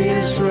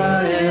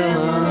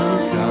Yisrael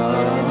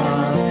Ankar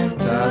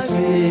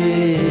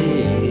Tasim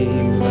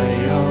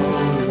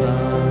Leolam.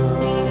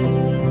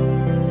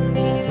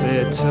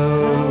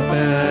 V'tov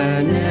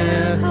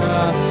benecha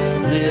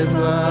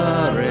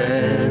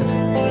livared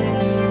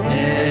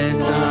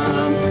et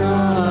amcha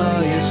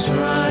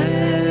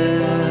Yisrael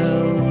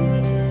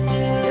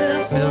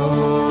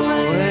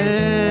Yoed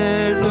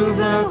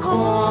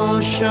uv'kol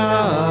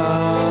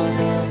shah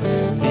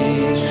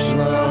bishlomecha.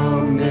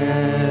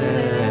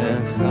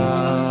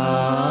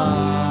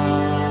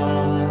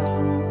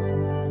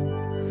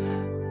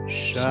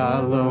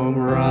 Shalom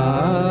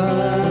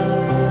Rav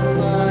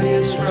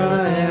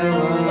Yisrael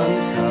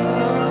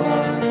Ankar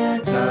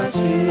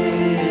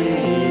Tasim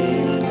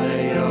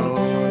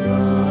Leolam.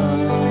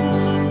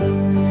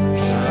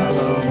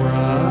 Shalom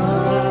Rav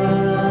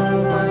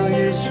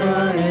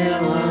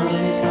Yisrael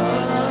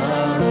Ankar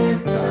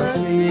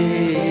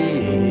Tasim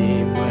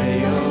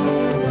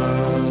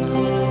Leolam.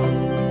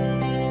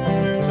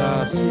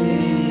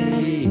 Tasim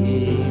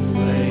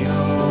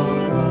Leolam.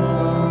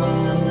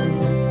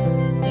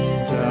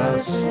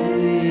 Tasim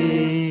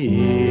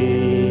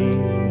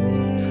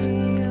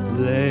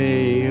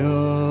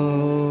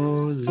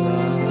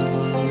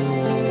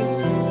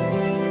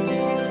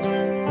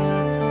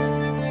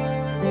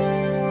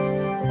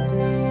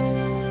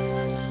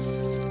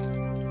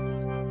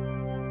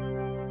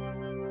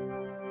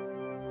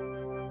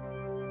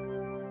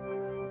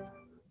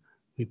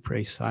We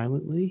pray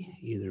silently,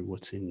 either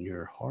what's in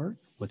your heart,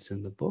 what's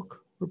in the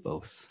book, or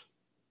both.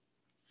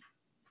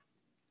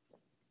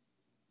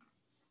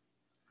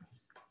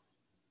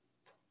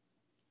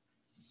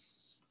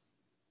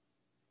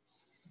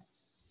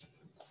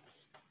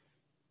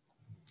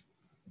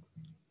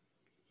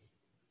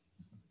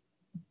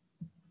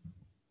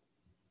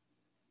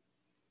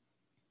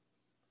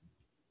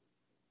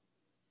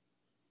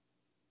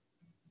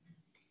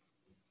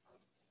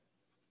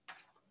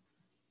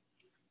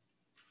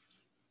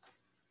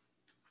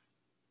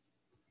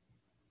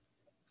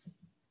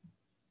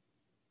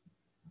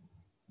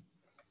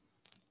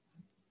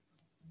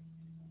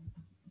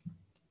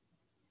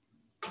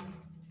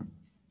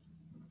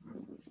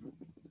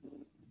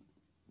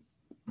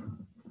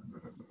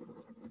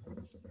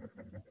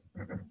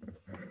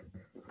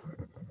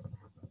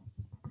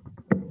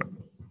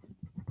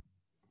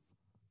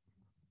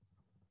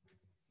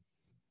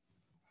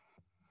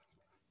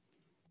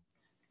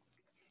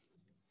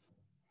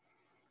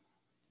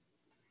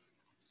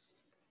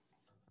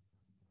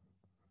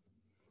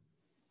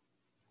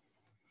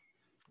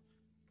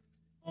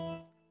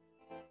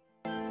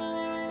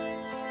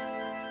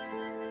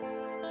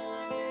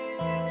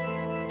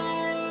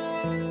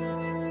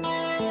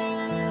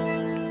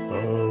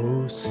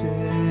 Oh,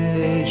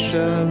 say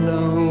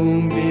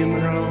shalom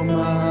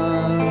bimroma.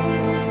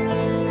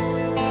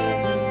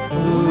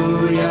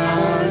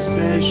 Uya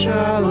say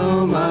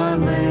shalom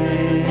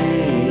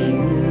aleinu.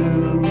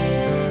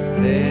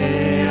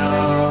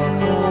 Ve'al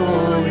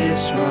kol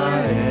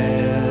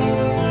Yisrael.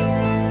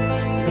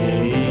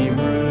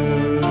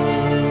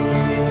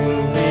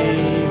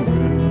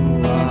 Be'imru,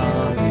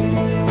 amin.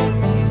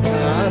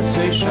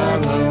 Yaseh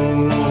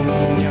shalom,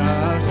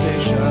 yaseh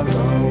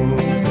shalom.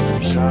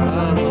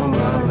 Shalom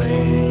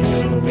aleinu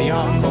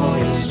v'yachol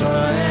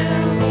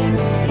Yisrael.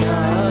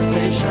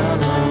 Yaseh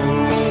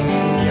shalom,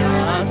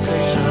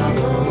 yaseh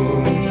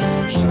shalom.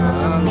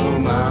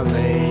 Shalom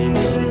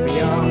aleinu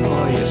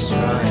v'yachol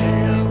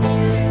Yisrael.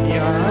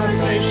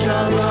 Yaseh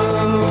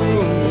shalom,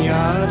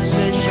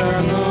 yaseh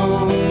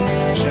shalom.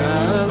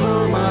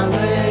 Shalom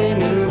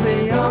aleinu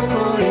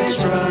v'yachol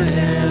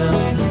Yisrael.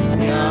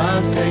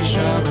 Yaseh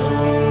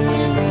shalom,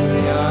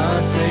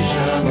 yaseh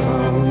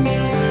shalom.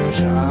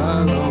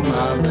 Shalom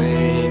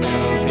aleinu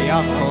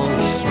v'yachol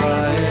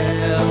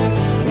Yisrael.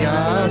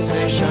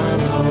 Yaseh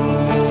shalom,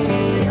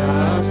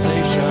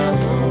 yaseh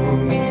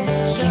shalom.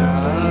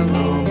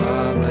 Shalom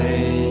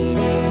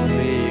aleinu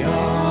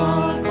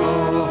v'yachol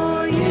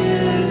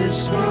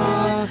Yisrael.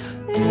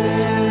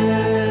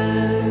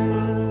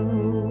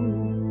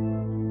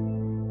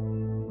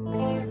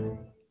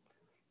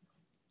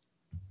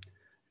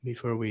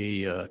 Before we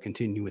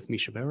continue with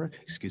Misha Barak,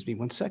 excuse me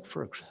one sec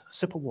for a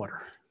sip of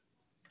water.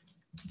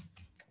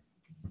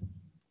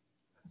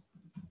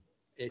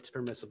 It's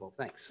permissible,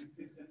 thanks.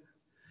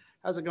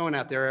 How's it going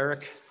out there,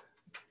 Eric?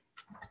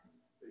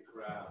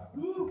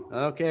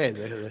 Okay,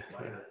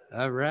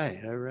 All right,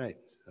 all right.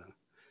 So.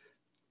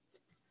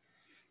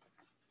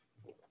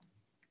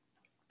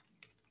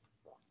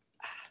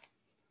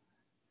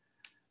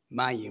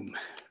 Mayim,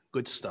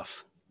 good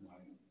stuff.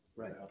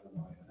 Right.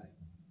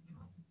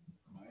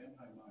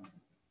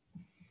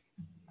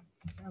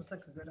 Sounds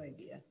like a good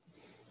idea.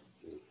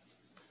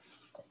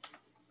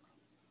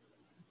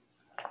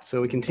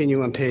 So we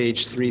continue on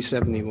page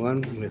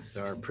 371 with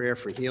our prayer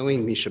for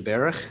healing, Misha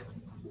Berach.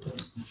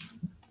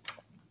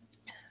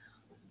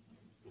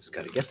 Just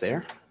got to get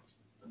there.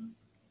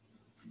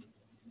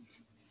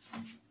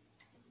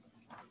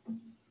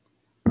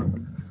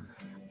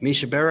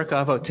 Misha Berach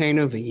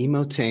Avotenu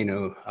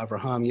ve'imotenu,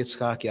 Abraham,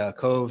 Yitzchak,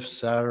 Yaakov,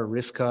 Sarah,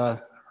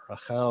 Rivka,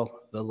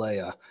 Rachel,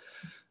 Leah.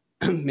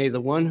 May the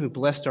one who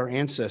blessed our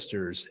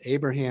ancestors,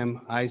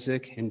 Abraham,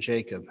 Isaac, and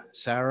Jacob,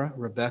 Sarah,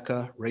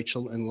 Rebekah,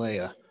 Rachel, and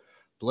Leah,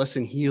 bless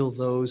and heal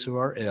those who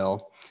are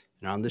ill.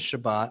 And on this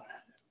Shabbat,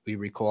 we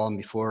recall, and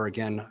before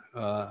again,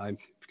 I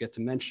forget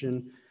to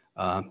mention,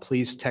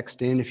 please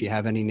text in if you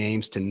have any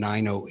names to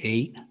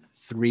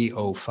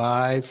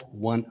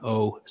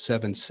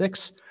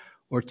 908-305-1076,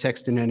 or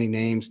text in any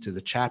names to the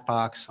chat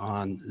box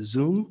on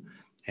Zoom,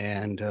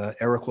 and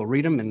Eric will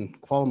read them and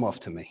call them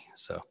off to me.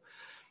 So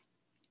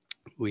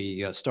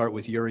we start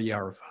with Yuri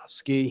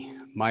Yarovsky,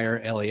 Meyer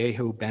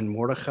Eliyahu Ben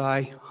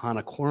Mordechai,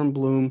 Hannah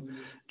Kornblum,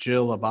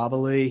 Jill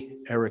Ababali,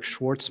 Eric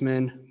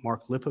Schwartzman,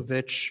 Mark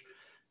Lipovich,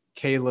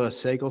 Kayla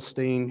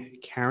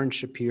Segelstein, Karen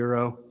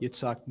Shapiro,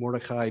 Yitzhak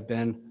Mordechai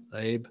Ben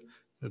Leib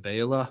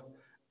Bela,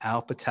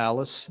 Al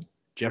Patalis,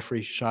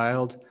 Jeffrey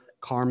Child,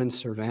 Carmen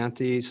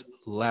Cervantes,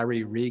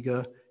 Larry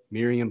Riga,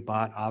 Miriam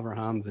Bat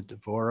Avraham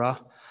Videvora,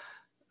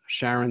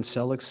 Sharon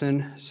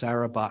Seligson,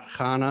 Sarah Bat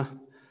Chana,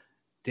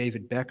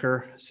 David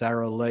Becker,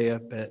 Sarah Leah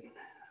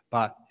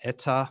Bat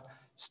Etta,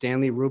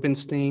 Stanley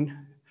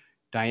Rubenstein,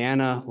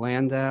 Diana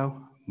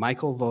Landau,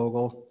 Michael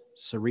Vogel,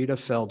 Sarita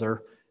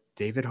Felder,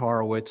 David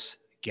Horowitz,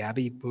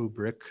 Gabby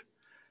Bubrick,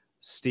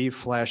 Steve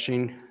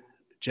Flashing,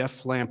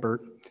 Jeff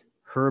Lampert,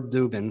 Herb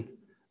Dubin,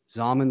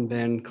 Zalman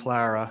Ben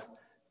Clara,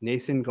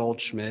 Nathan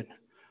Goldschmidt,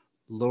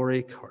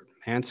 Lori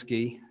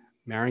Kormansky,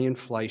 Marion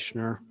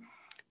Fleischner,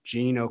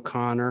 Jean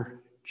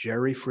O'Connor,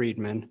 Jerry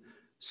Friedman,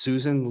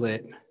 Susan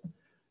Litt,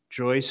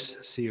 Joyce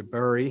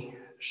Seabury,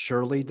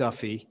 Shirley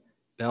Duffy,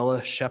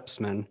 Bella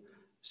Shepsman,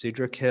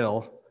 Cedric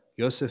Hill,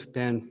 Yosef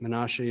Ben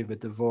Menashe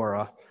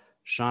Videvora,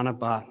 Shana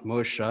Bat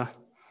Moshe,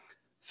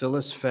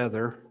 Phyllis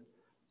Feather,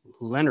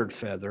 Leonard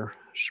Feather,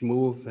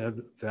 Shmuel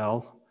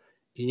Vedvel,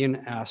 Ian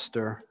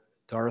Astor,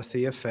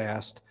 Dorothea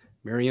Fast,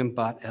 Miriam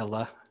Bat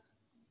Ella,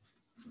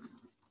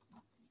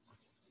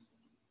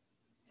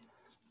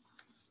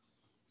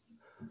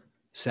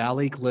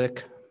 Sally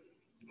Glick,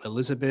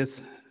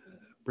 Elizabeth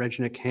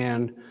Brejnik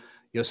Han,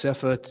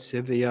 Josefa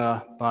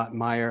Tivia Bat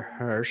Meyer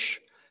Hirsch,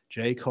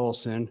 Jay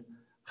Colson,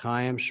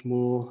 Chaim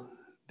Shmuel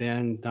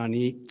Ben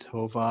Danit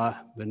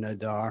Tova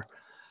Benadar,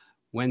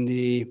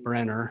 Wendy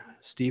Brenner,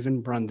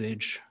 Stephen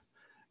Brundage,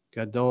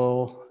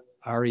 Gadol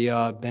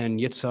Arya Ben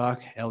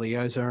Yitzhak,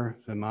 Eliezer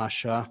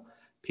Vimasha,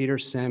 Peter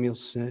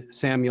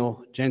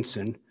Samuel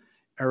Jensen,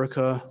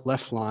 Erica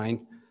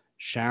Lefline,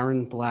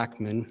 Sharon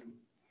Blackman,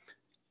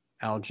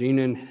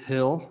 Algenan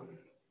Hill,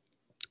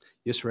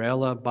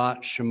 Yisraela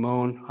Bat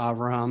Shimon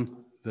Avraham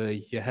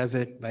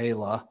Yehevet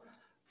Bela,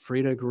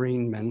 Frida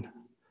Greenman,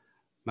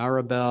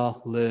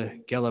 Maribel Le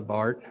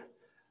Gelabart,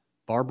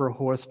 Barbara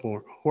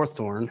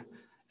Hawthorne,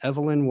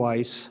 Evelyn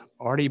Weiss,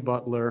 Artie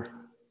Butler,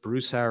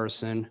 Bruce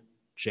Harrison,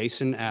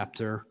 Jason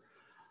Apter,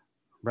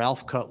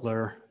 Ralph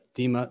Cutler,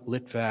 Dima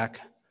Litvak,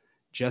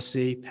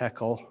 Jesse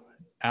Peckel,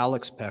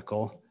 Alex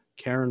Peckel,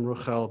 Karen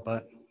Ruchel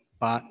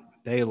Bat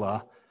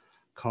Bela,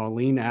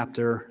 Colleen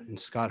Apter, and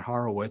Scott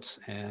Horowitz.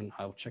 And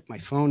I'll check my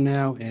phone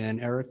now.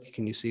 And Eric,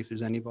 can you see if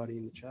there's anybody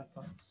in the chat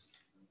box?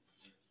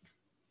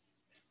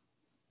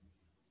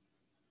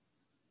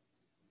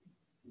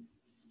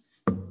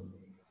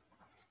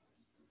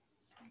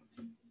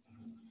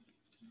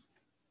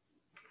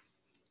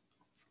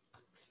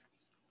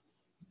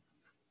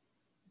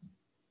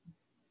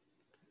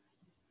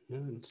 No, I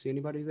didn't see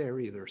anybody there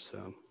either,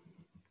 so.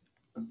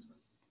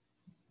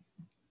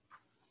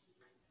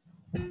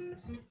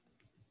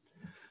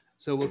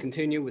 So we'll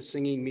continue with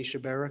singing Misha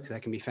Berach.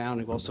 That can be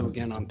found also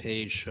again on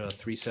page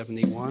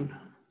 371.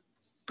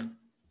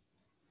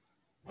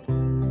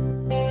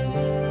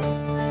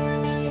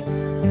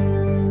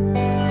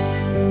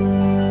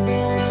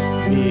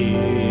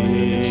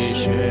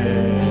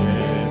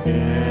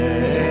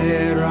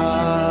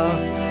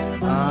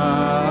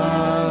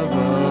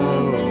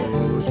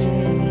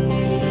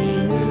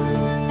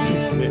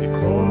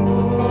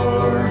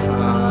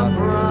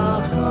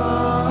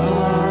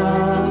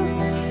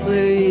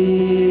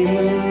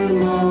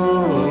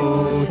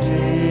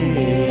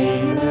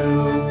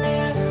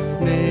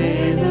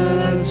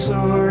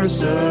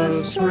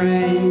 Of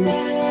strength,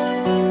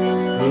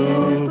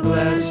 who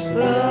bless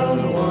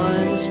the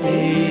ones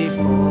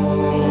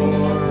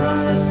before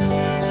us,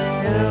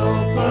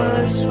 help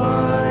us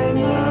find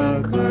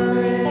the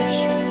courage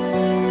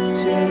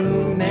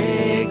to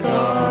make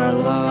our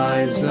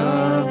lives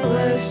a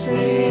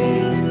blessing.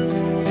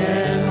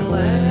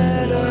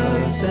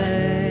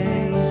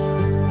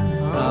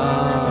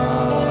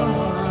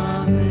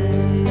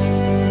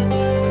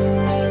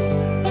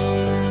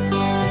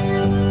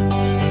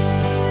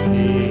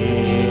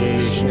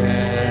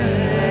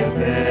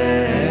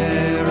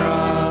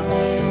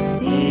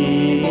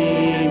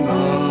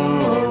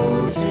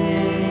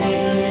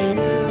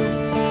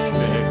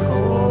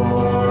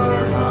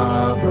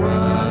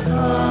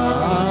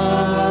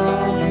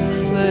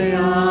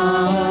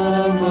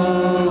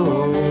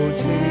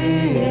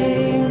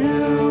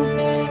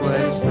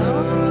 bless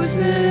those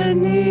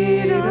in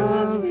need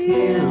of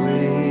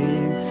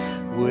healing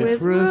with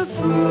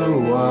refuah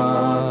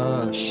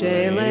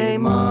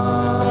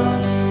shelema,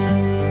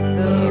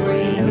 the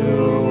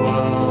renewal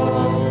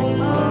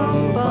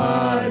of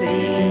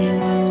body,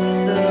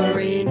 the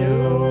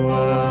renewal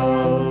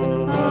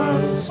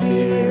of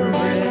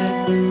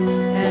spirit,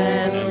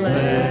 and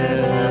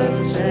let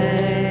us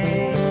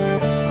say,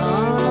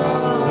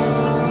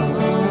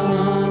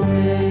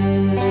 Amen.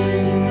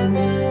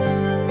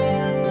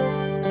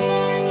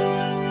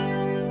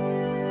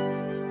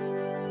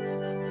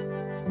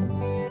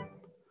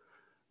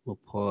 We'll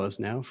pause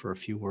now for a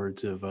few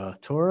words of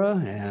Torah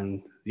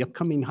and the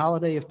upcoming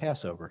holiday of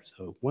Passover.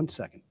 So 1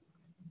 second.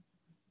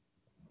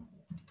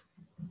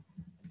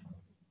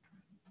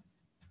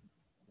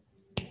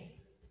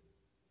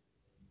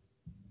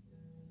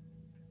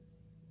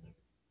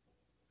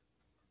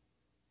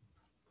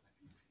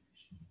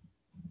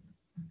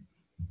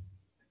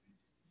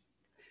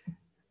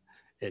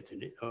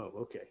 Oh,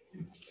 okay.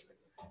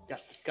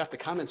 Got the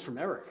comments from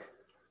Eric,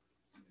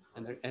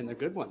 and they're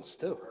good ones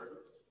too.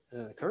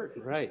 Kurt,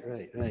 right.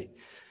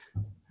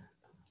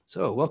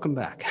 So welcome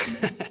back.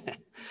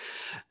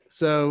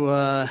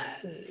 So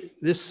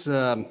this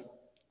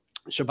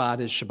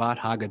Shabbat is Shabbat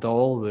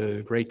Hagadol,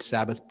 the great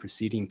Sabbath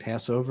preceding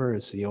Passover.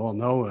 As you all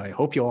know, I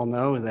hope you all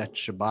know that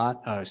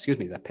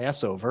that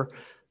Passover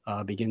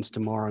begins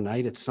tomorrow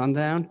night at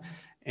sundown,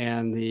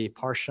 and the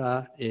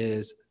Parsha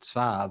is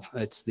Tzav.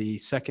 It's the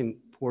second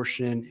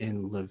portion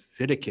in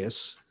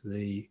Leviticus,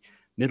 the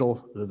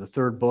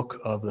third book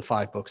of the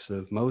 5 books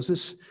of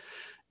Moses.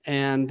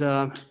 And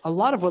a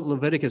lot of what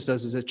Leviticus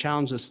does is it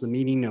challenges the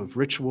meaning of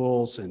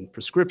rituals and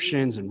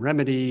prescriptions and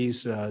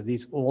remedies,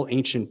 these all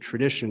ancient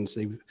traditions,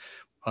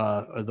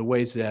 are the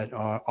ways that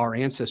our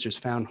ancestors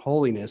found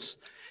holiness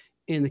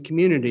in the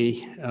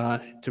community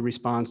to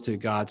respond to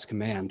God's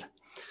command.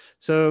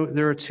 So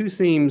there are 2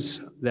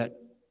 themes that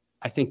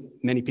I think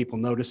many people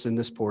notice in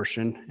this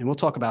portion, and we'll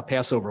talk about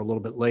Passover a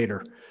little bit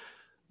later.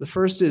 The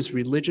first is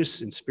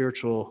religious and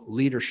spiritual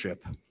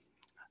leadership.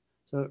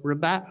 So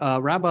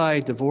Rabbi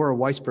Devorah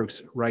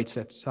Weisberg writes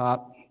that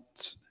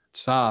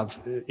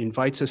Tzav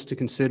invites us to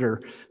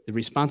consider the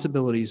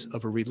responsibilities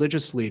of a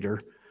religious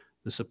leader,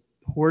 the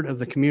support of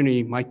the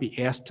community might be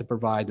asked to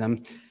provide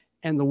them,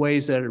 and the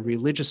ways that a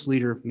religious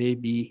leader may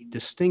be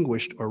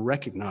distinguished or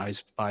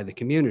recognized by the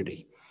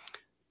community.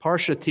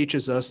 Parsha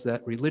teaches us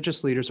that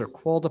religious leaders are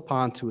called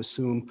upon to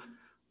assume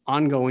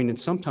ongoing and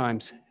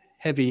sometimes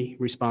heavy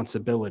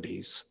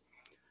responsibilities.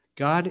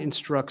 God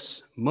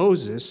instructs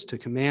Moses to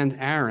command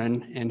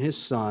Aaron and his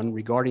son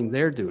regarding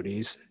their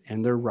duties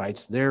and their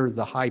rights. They're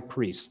the high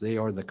priests. They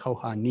are the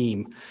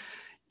Kohanim,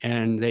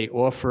 and they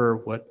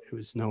offer what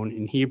was known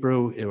in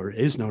Hebrew, or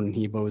is known in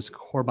Hebrew, as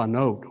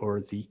korbanot,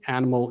 or the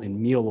animal and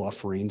meal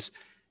offerings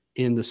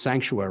in the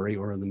sanctuary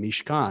or in the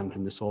Mishkan.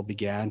 And this all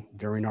began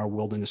during our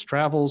wilderness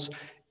travels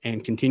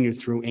and continued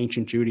through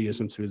ancient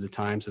Judaism through the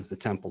times of the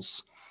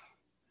temples.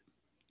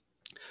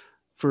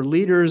 For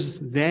leaders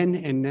then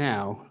and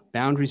now,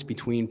 boundaries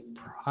between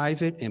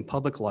private and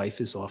public life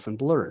is often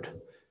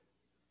blurred.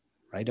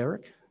 Right,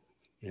 Eric?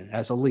 Yeah,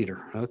 as a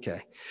leader,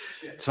 okay.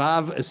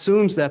 Tzav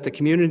assumes that the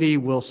community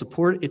will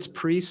support its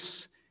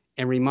priests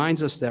and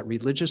reminds us that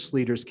religious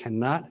leaders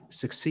cannot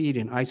succeed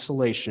in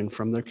isolation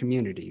from their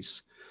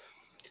communities.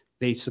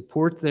 They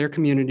support their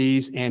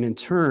communities and in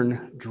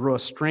turn draw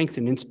strength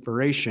and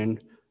inspiration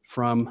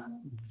from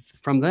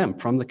them,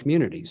 from the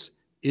communities.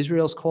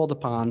 Israel is called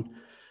upon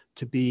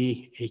to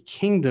be a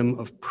kingdom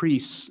of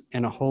priests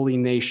and a holy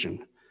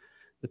nation.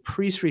 The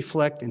priests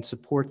reflect and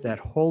support that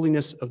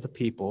holiness of the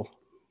people,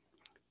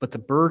 but the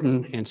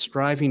burden and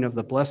striving of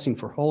the blessing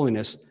for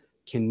holiness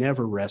can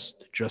never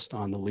rest just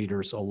on the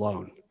leaders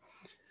alone.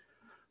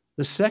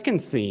 The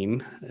second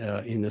theme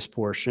in this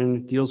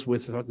portion deals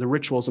with the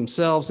rituals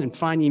themselves and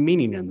finding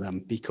meaning in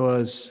them,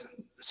 because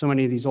so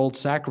many of these old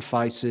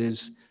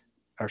sacrifices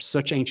are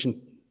such ancient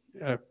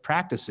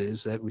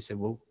practices that we say,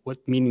 well, what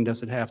meaning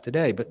does it have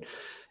today? But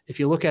if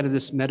you look at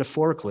this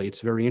metaphorically, it's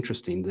very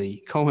interesting.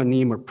 The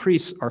Kohanim, or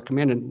priests, are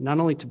commanded not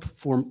only to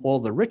perform all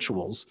the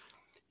rituals,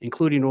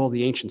 including all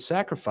the ancient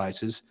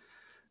sacrifices,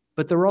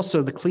 but they're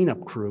also the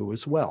cleanup crew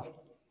as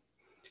well.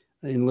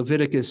 In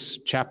Leviticus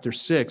chapter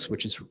 6,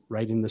 which is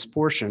right in this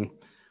portion, it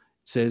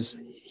says,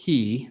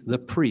 he, the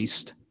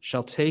priest,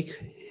 shall take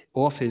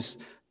off his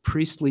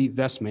priestly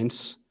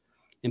vestments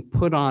and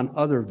put on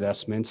other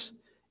vestments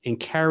and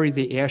carry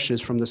the ashes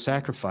from the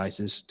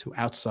sacrifices to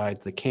outside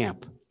the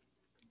camp.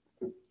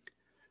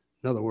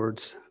 In other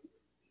words,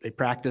 they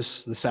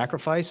practice the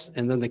sacrifice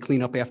and then they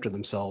clean up after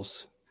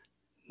themselves.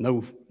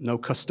 No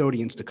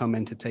custodians to come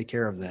in to take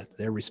care of that.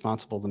 They're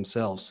responsible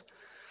themselves.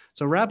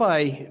 So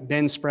Rabbi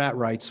Ben Spratt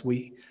writes,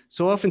 we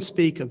so often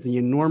speak of the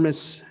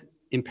enormous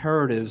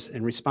imperatives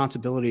and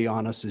responsibility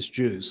on us as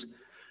Jews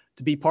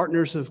to be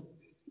partners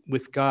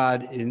with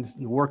God in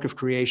the work of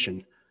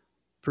creation,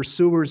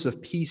 pursuers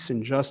of peace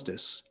and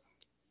justice,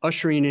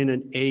 ushering in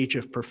an age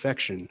of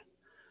perfection.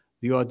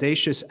 The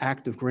audacious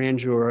act of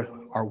grandeur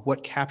are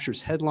what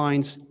captures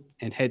headlines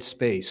and head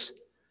space.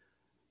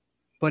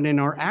 But in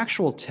our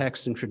actual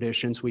texts and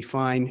traditions, we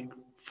find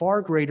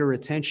far greater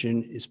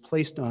attention is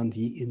placed on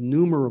the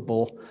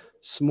innumerable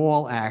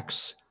small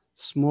acts,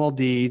 small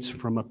deeds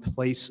from a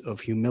place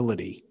of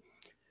humility.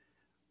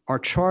 Our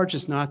charge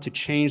is not to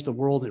change the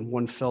world in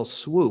one fell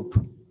swoop,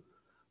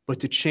 but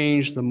to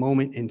change the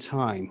moment in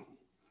time.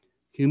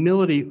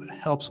 Humility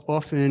helps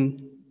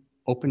often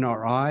open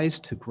our eyes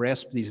to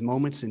grasp these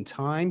moments in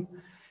time,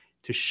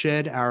 to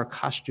shed our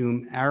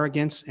costume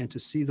arrogance, and to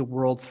see the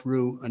world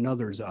through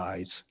another's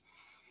eyes.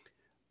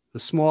 The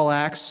small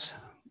acts,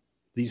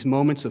 these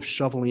moments of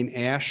shoveling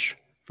ash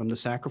from the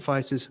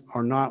sacrifices,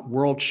 are not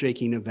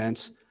world-shaking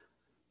events,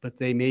 but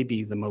they may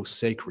be the most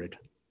sacred.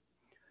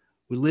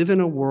 We live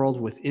in a world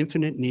with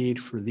infinite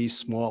need for these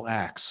small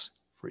acts,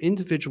 for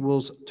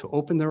individuals to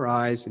open their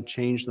eyes and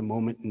change the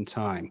moment in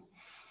time.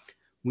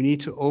 We need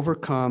to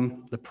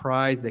overcome the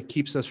pride that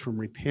keeps us from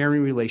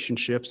repairing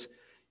relationships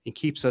and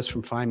keeps us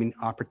from finding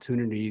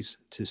opportunities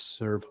to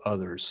serve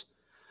others.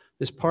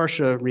 This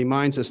Parsha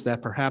reminds us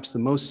that perhaps the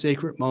most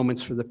sacred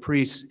moments for the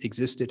priests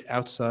existed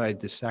outside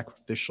the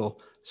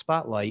sacrificial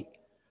spotlight.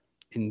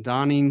 In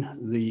donning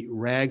the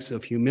rags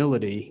of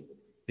humility,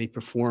 they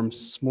perform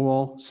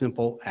small,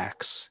 simple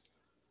acts.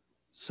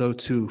 So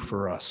too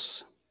for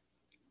us.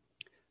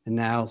 And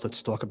now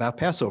let's talk about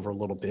Passover a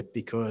little bit,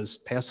 because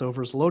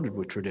Passover is loaded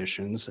with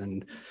traditions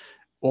and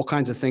all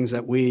kinds of things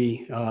that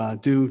we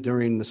do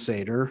during the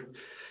Seder.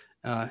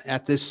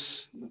 At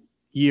this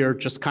year,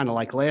 just kind of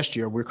like last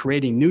year, we're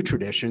creating new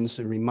traditions.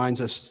 It reminds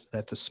us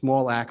that the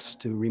small acts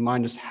to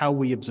remind us how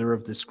we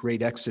observed this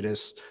great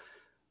Exodus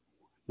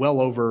well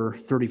over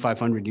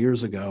 3,500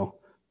 years ago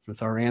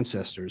with our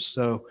ancestors.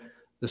 So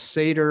the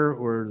Seder,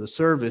 or the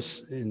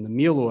service in the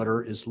meal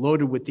order, is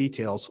loaded with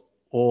details,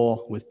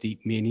 all with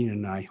deep meaning,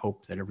 and I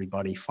hope that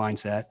everybody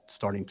finds that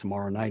starting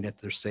tomorrow night at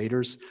their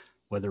Seders,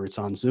 whether it's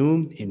on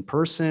Zoom, in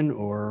person,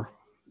 or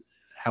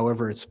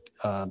however it's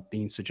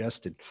being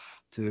suggested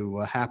to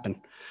happen.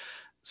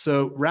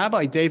 So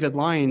Rabbi David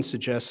Lyons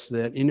suggests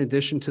that in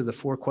addition to the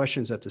 4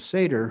 questions at the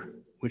Seder,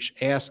 which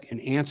ask and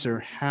answer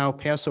how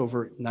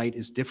Passover night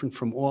is different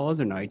from all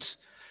other nights,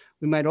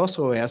 we might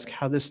also ask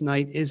how this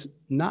night is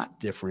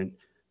not different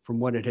from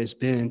what it has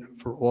been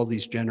for all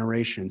these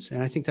generations.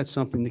 And I think that's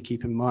something to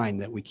keep in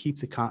mind, that we keep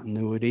the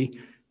continuity.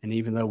 And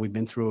even though we've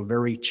been through a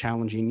very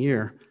challenging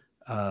year,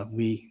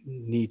 we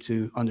need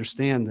to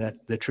understand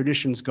that the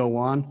traditions go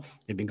on.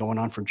 They've been going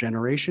on for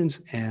generations,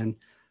 and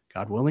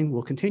God willing,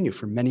 will continue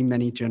for many,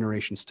 many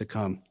generations to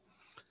come.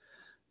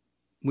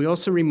 We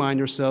also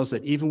remind ourselves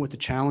that even with the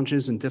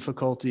challenges and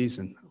difficulties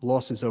and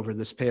losses over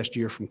this past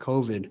year from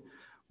COVID,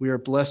 we are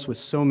blessed with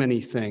so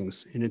many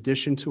things, in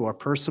addition to our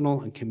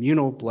personal and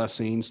communal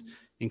blessings,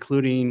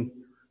 including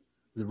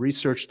the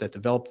research that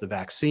developed the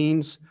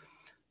vaccines,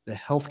 the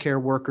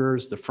healthcare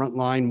workers, the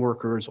frontline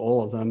workers,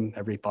 all of them,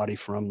 everybody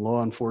from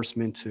law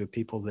enforcement to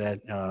people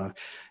that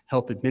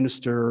help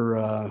administer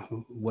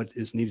what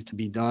is needed to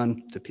be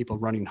done, to people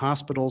running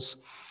hospitals,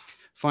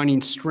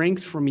 finding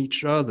strength from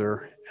each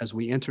other as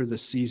we enter the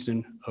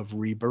season of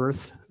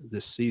rebirth,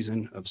 this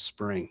season of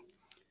spring.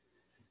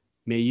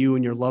 May you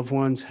and your loved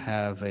ones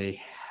have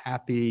a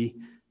happy,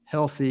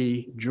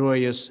 healthy,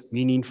 joyous,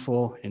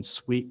 meaningful, and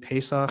sweet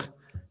Pesach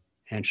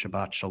and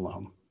Shabbat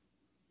Shalom.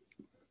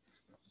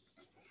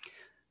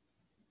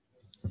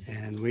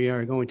 And we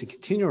are going to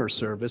continue our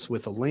service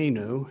with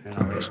Elenu, and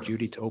I'll ask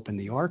Judy to open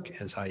the ark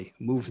as I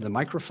move the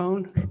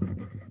microphone.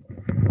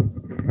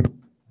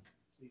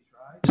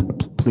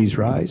 Please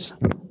rise.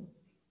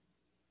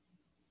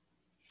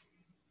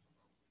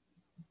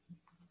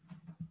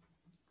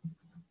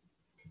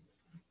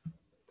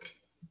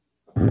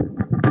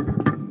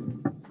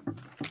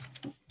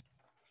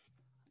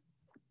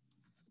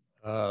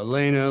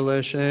 Elena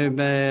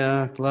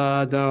Leshebeach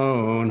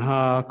Ladon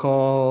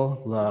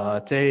Hakol La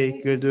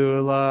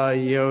Tekadula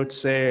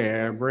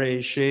Yotzer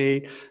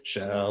Breshit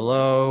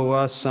Shelo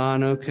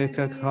Asanu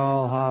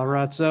Kikakal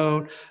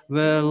Haratzot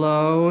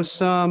Velo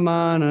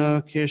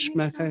Samanu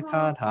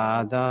Kishmekakat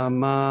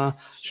Hadama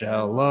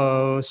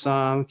Shelo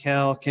Sam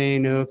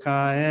Kelkenu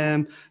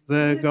Kaem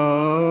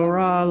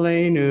Vigora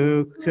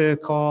Lenu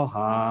Kikol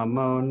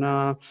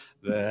Hamona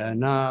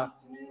Venak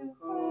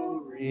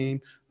Nukurim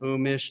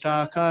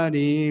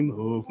Umishtachadim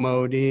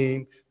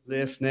uvmodim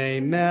lifnei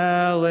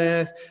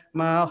melech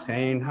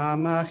malchein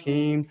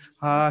hamachim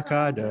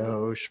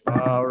hakadosh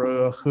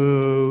baruch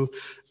hu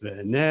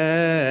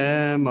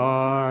v'ne'emar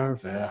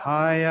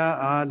v'haya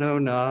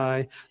Adonai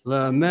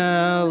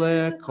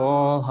lemelech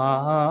kol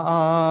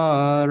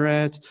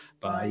haaretz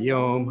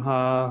bayom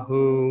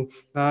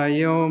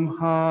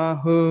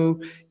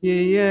hahu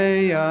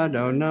yiyeh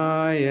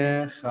Adonai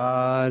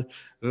echad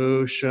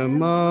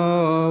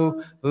Ushamo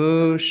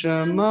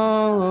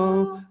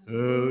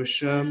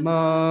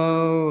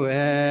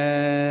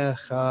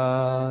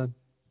echad.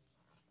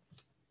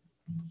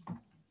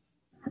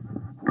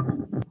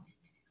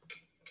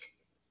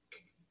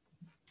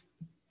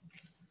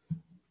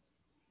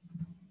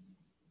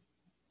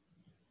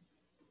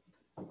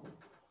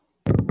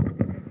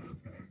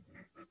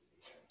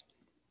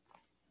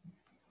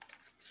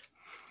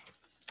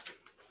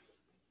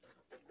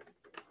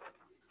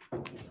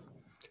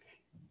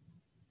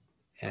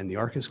 And the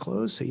ark is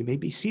closed, so you may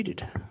be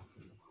seated.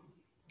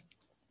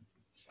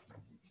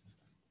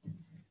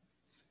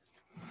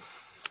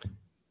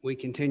 We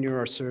continue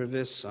our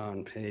service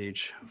on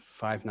page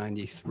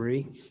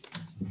 593.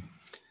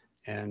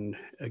 And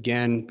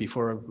again,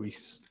 before we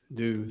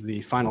do the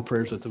final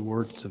prayers with the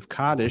words of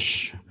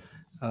Kaddish,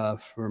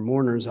 for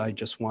mourners, I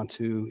just want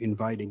to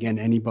invite again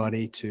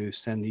anybody to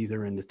send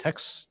either in the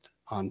text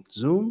on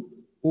Zoom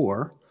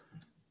or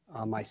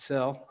on my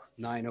cell,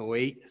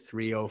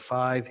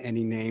 908-305,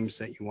 any names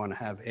that you want to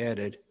have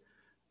added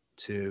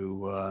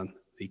to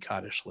the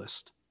Kaddish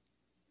list.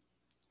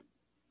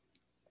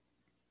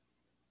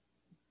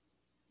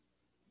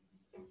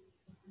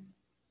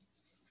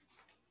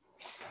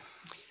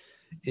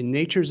 In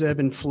nature's ebb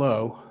and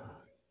flow,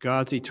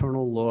 God's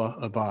eternal law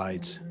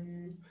abides.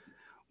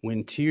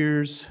 When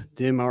tears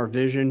dim our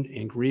vision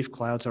and grief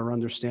clouds our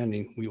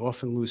understanding, we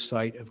often lose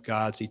sight of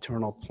God's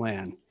eternal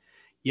plan.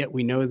 Yet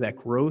we know that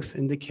growth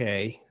and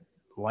decay,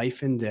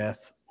 life and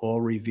death,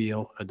 all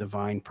reveal a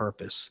divine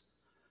purpose.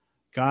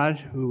 God,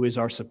 who is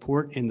our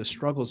support in the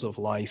struggles of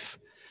life,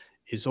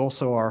 is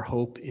also our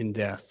hope in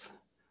death.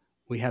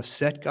 We have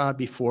set God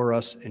before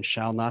us and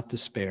shall not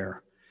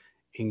despair.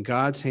 In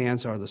God's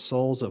hands are the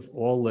souls of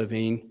all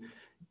living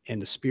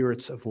and the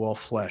spirits of all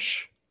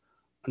flesh.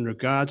 Under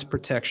God's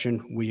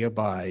protection we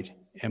abide,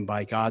 and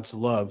by God's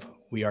love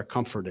we are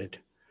comforted.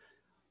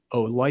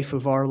 O life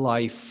of our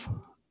life,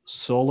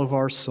 soul of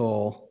our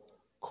soul,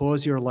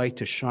 cause your light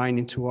to shine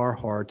into our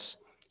hearts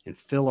and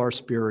fill our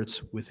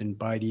spirits with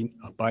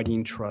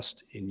abiding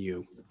trust in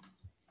you.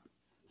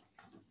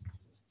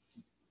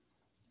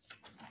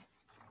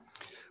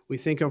 We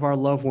think of our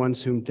loved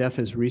ones whom death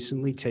has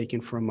recently taken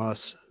from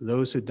us,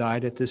 those who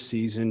died at this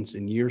season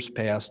in years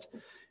past,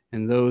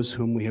 and those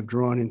whom we have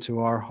drawn into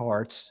our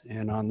hearts.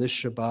 And on this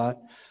Shabbat,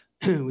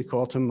 we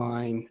call to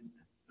mind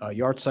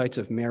yahrzeits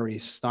of Mary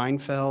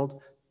Steinfeld,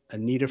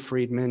 Anita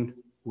Friedman,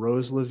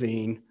 Rose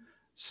Levine,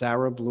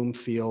 Sarah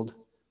Bloomfield,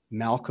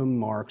 Malcolm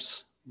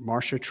Marks,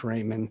 Marcia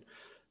Trayman,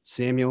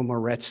 Samuel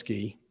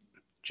Moretsky,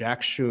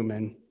 Jack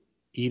Schumann,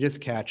 Edith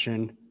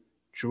Katchen,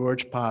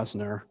 George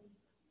Posner,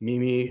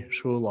 Mimi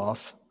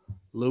Shuloff,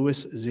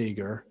 Louis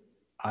Ziegler,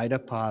 Ida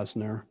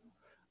Posner,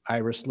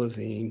 Iris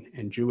Levine,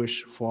 and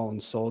Jewish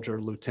fallen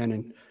soldier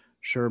Lieutenant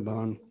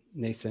Sherbon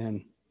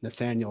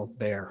Nathaniel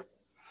Baer.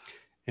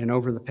 And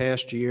over the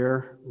past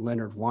year,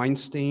 Leonard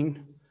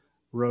Weinstein,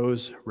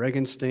 Rose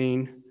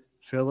Regenstein,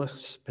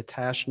 Phyllis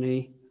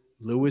Patashny,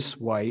 Louis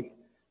White,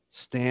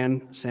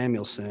 Stan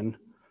Samuelson,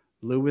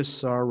 Louis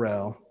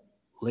Sarrell,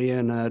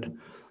 Leonid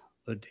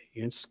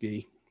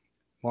Ladinsky,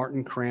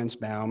 Martin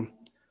Kranzbaum,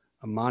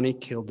 Amani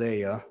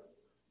Kildea,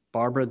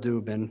 Barbara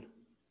Dubin,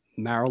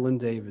 Marilyn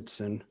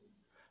Davidson,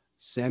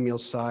 Samuel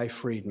Cy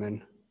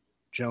Friedman,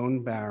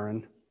 Joan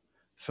Barron,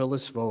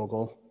 Phyllis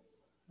Vogel,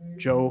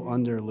 Joe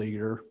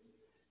Underleader,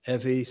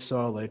 Evie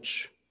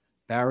Solich,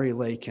 Barry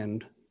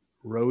Lakend,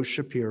 Rose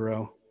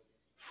Shapiro,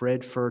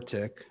 Fred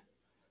Furtick,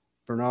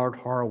 Bernard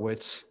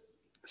Horowitz,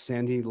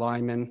 Sandy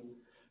Lyman,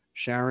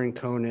 Sharon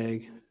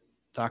Koenig,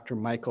 Dr.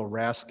 Michael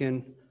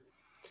Raskin,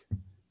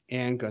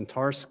 Ann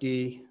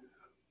Gontarski,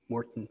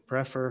 Morton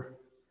Preffer,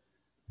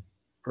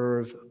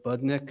 Irv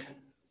Budnick,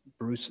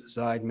 Bruce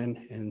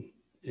Zeidman, and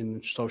in the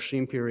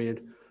Shoshim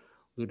period,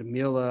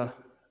 Ludmila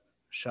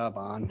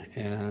Shaban,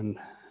 and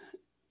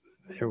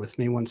bear with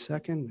me one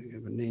second, we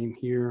have a name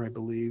here, I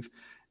believe,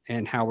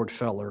 and Howard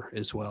Feller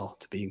as well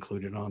to be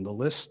included on the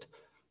list.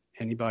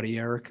 Anybody,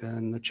 Eric,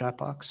 in the chat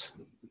box?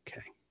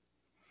 Okay.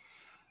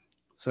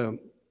 So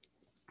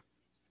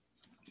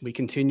we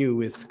continue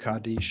with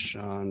Kaddish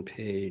on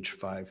page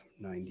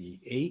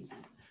 598.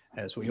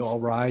 As we all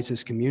rise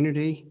as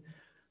community,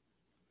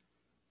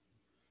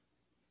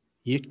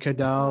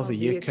 Yitkadal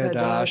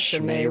v'yitkadash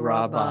shmei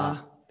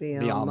rabbah,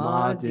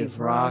 b'alma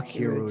divra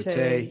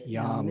kirute,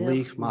 yam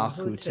lich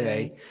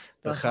machute,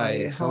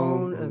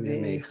 b'chayehon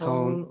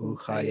u'v'mechon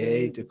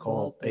u'chayei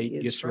dekol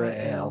Beit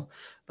Yisrael,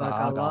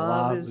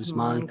 b'agalav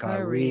uzman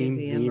karim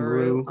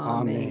v'imru,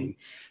 amen.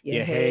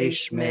 Yehei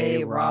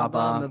shmei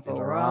rabbah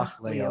mevorach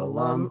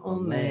le'olam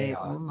olmei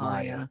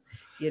olmaya.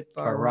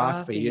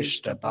 Yitbarach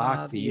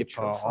v'yishtabak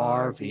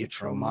v'yitpa'ar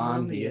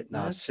v'yitroman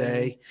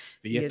v'yitnaseh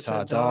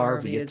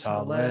v'yitadar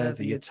v'yitaleh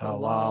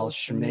v'yitalal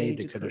shmei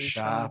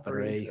dekadashah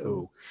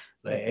b'rehu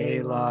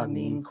le'ela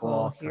min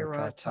kol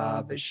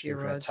hirata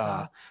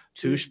v'shirata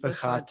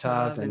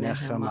tushbechata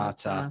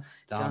v'nechamata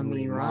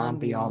damiram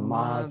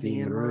b'alma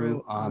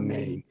v'imru,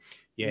 amen.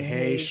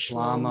 Yehei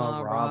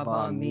shlama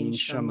rabba min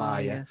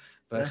shamaya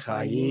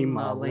b'chayim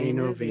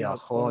aleinu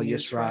v'yachol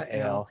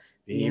Yisrael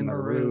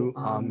v'imru,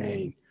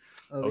 amen.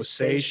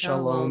 Osei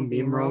shalom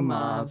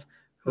bimromav,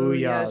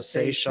 huya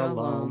osei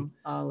shalom,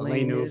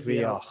 aleinu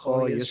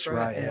v'yachol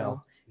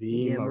Yisrael,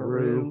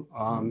 v'imaru,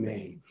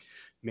 amen.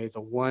 May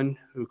the one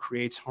who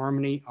creates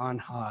harmony on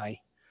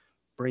high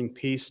bring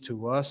peace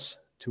to us,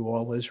 to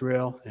all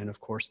Israel, and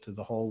of course to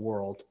the whole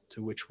world,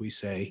 to which we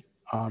say,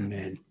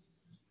 amen.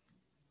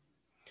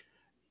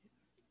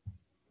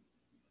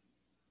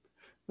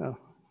 Well,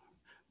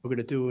 We're going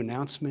to do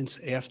announcements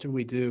after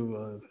we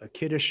do a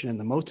Kiddush and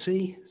the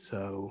Motzi.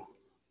 So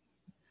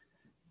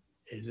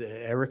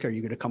Eric, are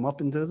you going to come up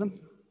and do them?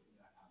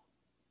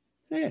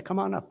 Yeah, come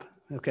on up.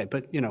 Okay,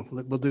 but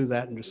we'll do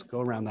that and just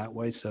go around that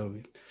way. So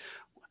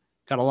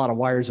got a lot of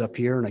wires up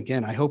here. And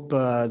again, I hope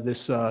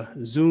this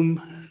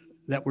Zoom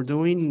that we're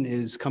doing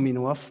is coming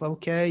off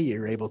okay.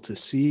 You're able to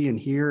see and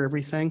hear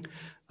everything.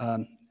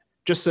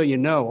 Just so you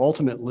know,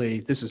 ultimately,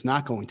 this is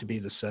not going to be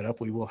the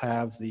setup. We will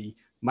have the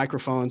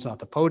microphones at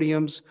the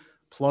podiums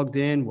plugged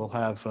in. We'll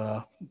have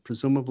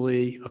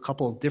presumably a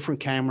couple of different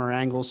camera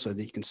angles so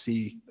that you can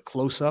see a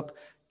close-up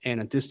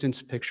and a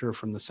distance picture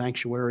from the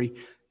sanctuary.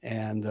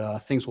 And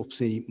things will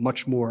see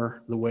much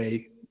more the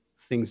way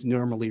things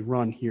normally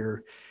run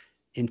here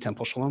in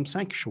Temple Shalom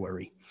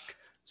Sanctuary.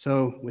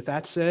 So with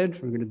that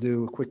said, we're going to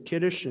do a quick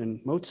Kiddush and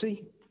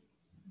Motzi.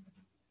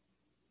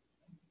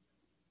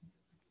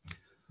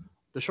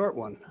 The short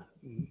one.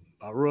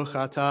 Baruch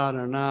atah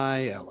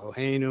Adonai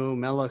Eloheinu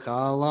melech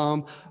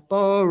haolam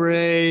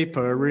borei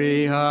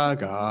peri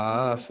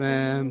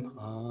hagafem.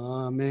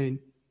 Amen.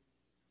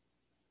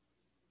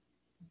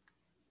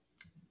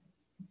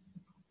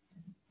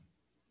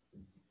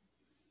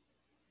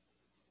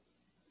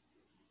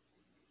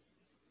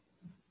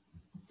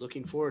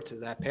 Looking forward to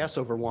that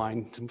Passover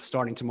wine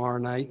starting tomorrow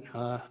night.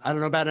 I don't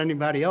know about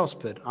anybody else,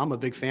 but I'm a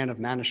big fan of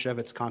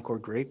Manischewitz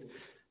Concord grape.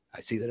 I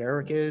see that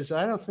Eric is.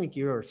 I don't think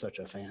you're such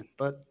a fan,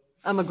 but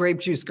I'm a grape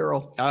juice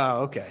girl.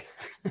 Oh, okay.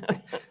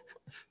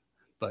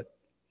 But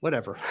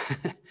whatever.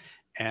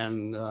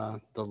 And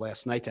the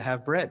last night to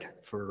have bread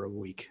for a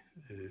week.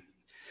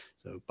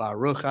 So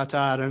Baruch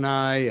atah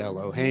Adonai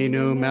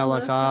Eloheinu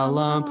melech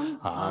haolam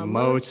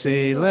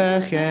hamotzi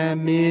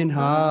lechem min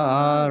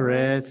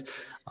haaretz.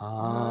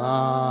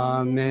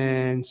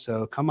 Amen.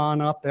 So come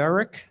on up,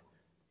 Eric.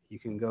 You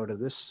can go to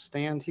this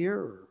stand here.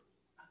 Or...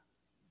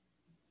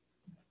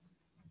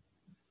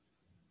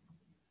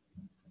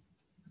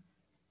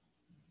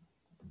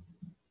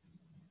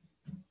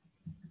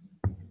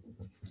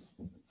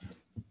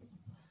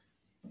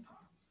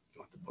 You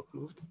want the book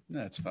moved?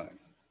 That's fine.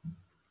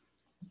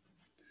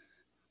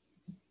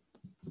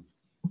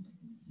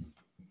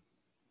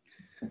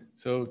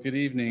 So good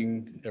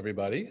evening,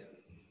 everybody.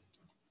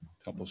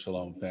 Temple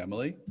Shalom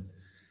family.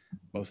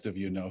 Most of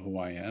you know who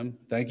I am.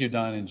 Thank you,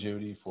 Don and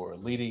Judy, for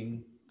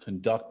leading,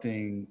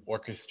 conducting,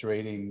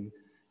 orchestrating,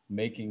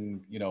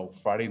 making,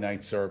 Friday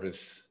night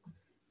service,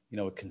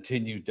 a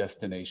continued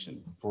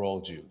destination for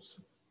all Jews.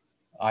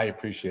 I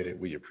appreciate it.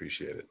 We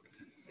appreciate it.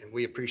 And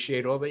we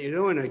appreciate all that you're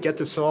doing and get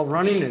this all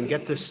running and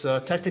get this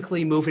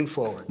technically moving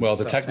forward. Well,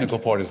 the technical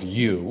part is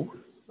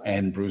you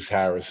and Bruce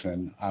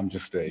Harrison. I'm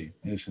just a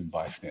innocent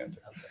bystander.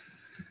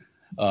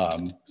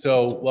 Okay.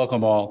 So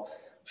welcome all.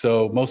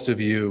 So most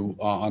of you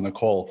on the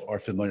call are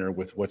familiar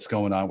with what's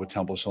going on with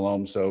Temple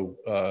Shalom. So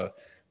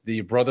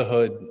the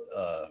Brotherhood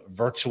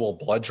virtual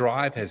blood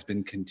drive has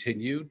been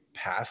continued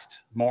past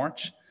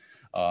March.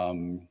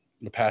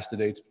 Past the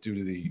dates due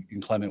to the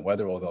inclement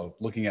weather, although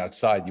looking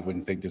outside, you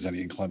wouldn't think there's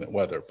any inclement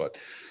weather, but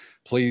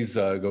please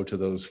go to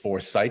those 4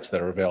 sites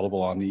that are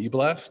available on the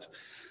e-blast.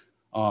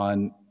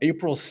 On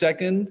April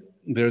 2nd,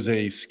 there's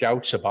a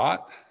Scout Shabbat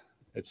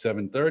at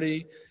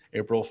 7:30.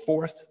 April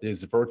 4th,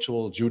 there's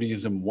Virtual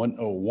Judaism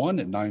 101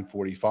 at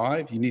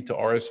 9:45. You need to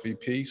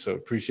RSVP, so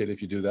appreciate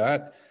if you do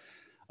that.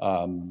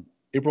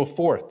 April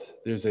 4th,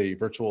 there's a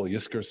virtual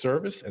Yizkor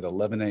service at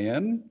 11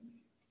 a.m.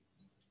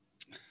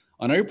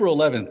 On April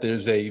 11th,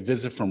 there's a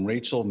visit from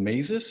Rachel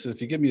Mazes.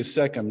 If you give me a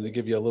sec, I'm going to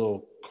give you a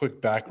little quick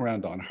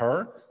background on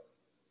her.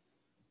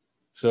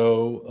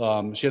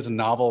 So she has a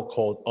novel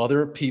called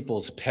Other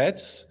People's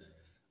Pets.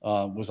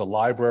 Was a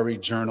library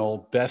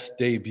journal best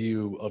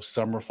debut of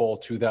summer-fall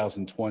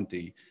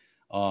 2020.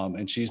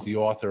 And she's the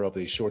author of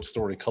a short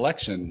story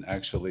collection,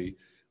 actually.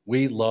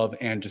 We Love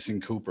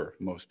Anderson Cooper.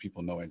 Most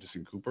people know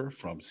Anderson Cooper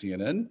from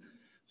CNN.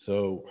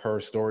 So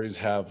her stories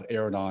have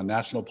aired on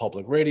National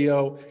Public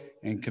Radio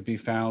and can be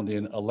found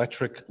in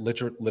Electric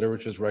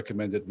Literature's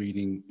recommended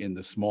reading in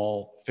the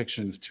Small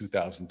Fictions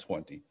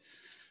 2020.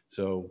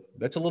 So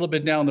that's a little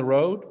bit down the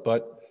road,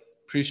 but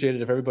appreciate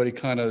it if everybody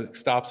kind of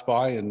stops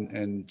by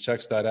and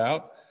checks that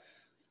out.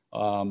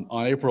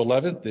 On April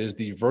 11th, there's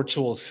the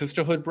virtual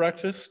Sisterhood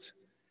Breakfast,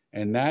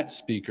 and that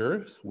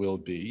speaker will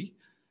be,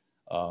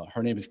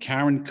 her name is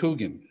Karen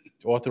Coogan,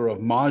 author of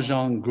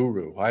Mahjong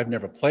Guru. I've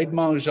never played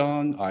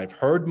Mahjong. I've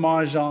heard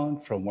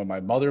Mahjong from when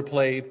my mother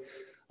played.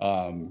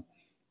 Growing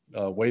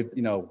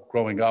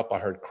up, I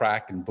heard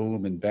crack and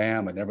boom and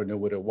bam. I never knew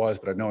what it was,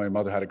 but I know my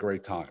mother had a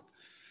great time.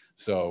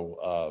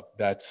 So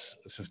that's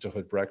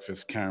Sisterhood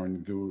Breakfast,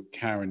 Karen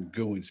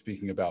Gouen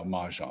speaking about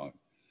Mahjong.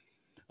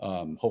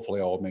 Hopefully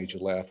I all made you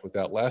laugh with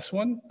that last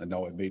one. I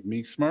know it made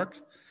me smirk.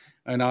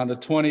 And on the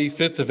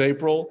 25th of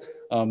April,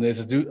 there's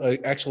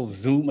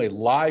a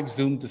live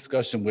Zoom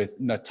discussion with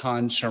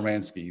Natan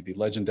Sharansky, the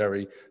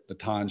legendary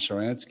Natan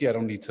Sharansky. I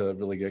don't need to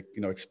really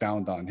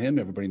expound on him.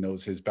 Everybody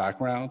knows his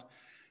background.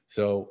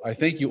 So I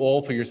thank you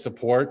all for your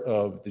support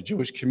of the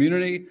Jewish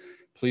community.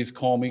 Please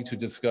call me to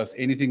discuss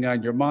anything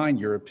on your mind.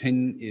 Your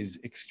opinion is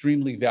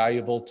extremely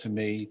valuable to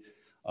me.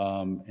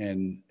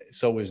 and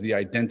so is the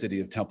identity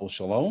of Temple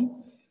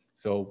Shalom.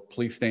 So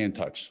please stay in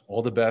touch.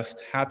 All the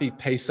best. Happy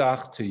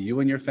Pesach to you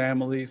and your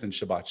families, and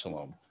Shabbat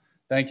Shalom.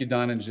 Thank you,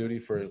 Don and Judy,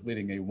 for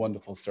leading a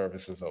wonderful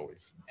service as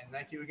always. And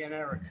thank you again,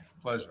 Eric.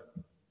 Pleasure.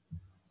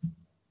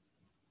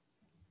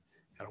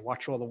 Got to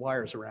watch all the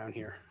wires around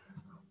here.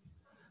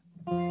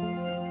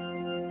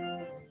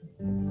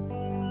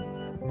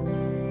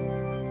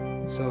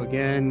 So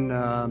again,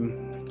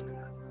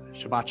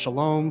 Shabbat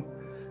Shalom.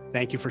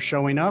 Thank you for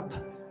showing up.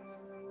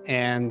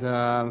 And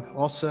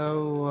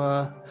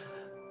also,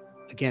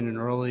 again, an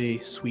early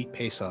sweet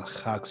Pesach,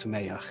 Chag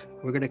Sameach.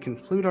 We're going to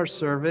conclude our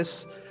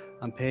service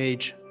on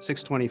page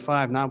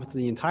 625, not with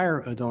the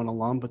entire Adon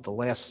Olam, but the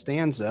last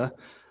stanza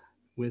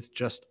with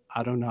just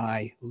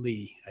Adonai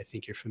Li. I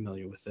think you're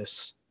familiar with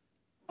this.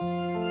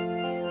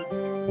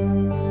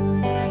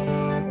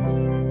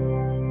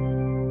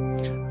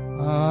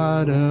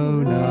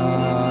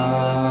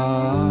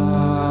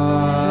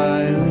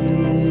 Adonai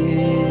Li,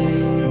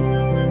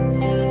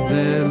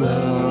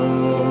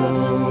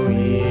 Velo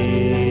Yira.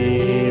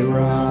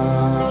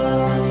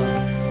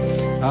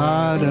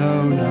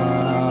 Adonai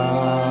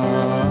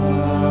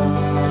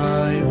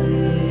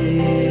Li,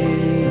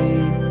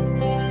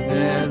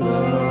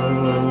 Velo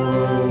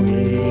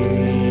Yira.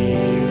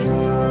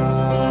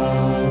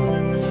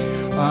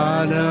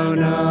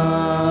 Adonai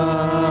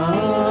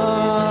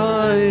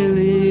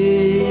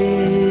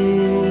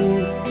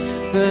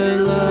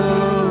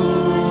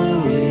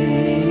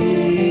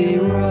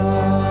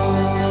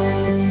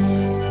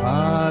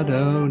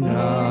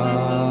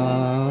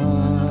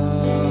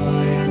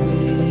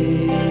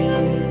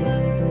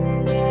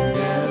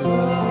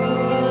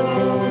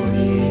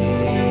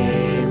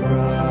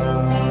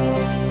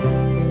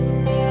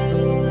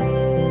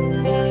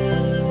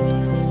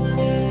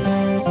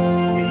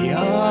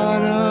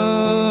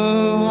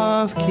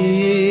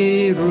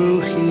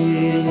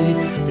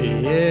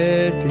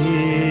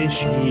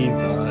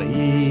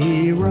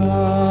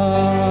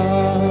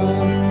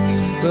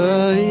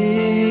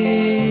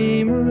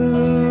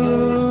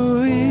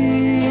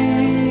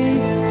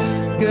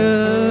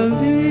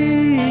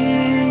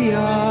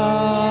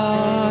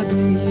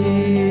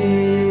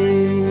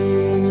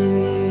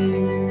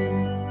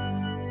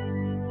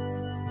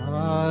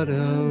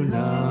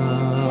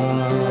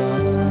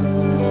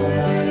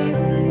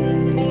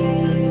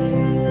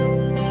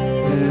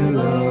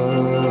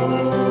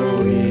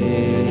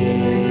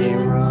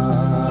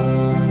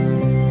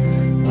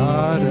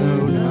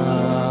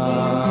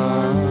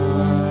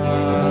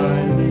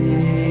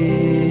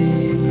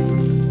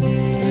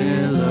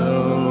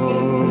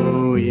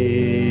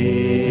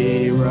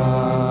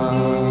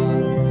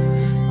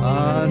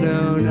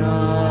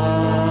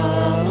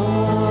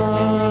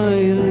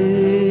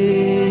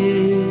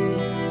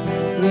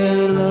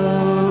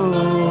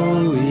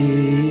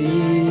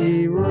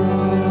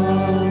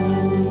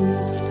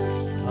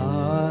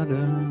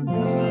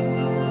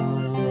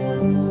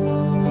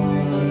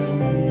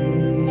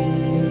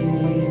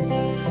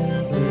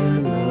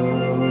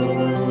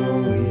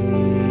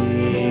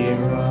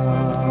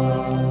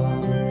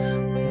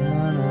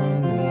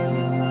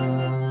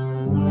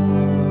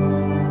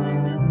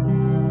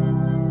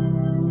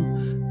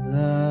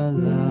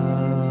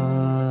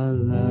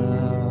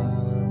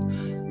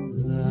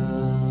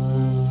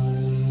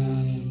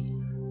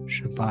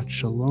Shabbat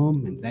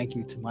Shalom, and thank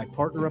you to my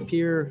partner up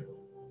here,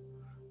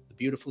 the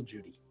beautiful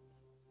Judy.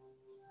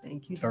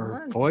 Thank you,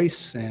 Her Don.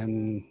 voice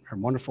and her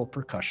wonderful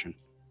percussion.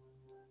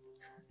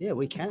 Yeah,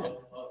 we can.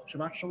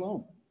 Shabbat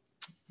Shalom.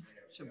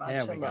 Shabbat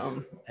There we Shalom.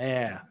 go.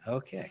 Yeah,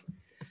 okay.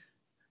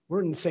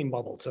 We're in the same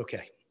bubble. It's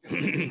okay.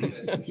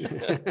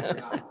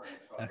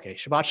 Okay,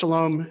 Shabbat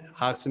Shalom,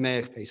 Chag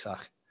Sameach,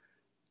 Pesach.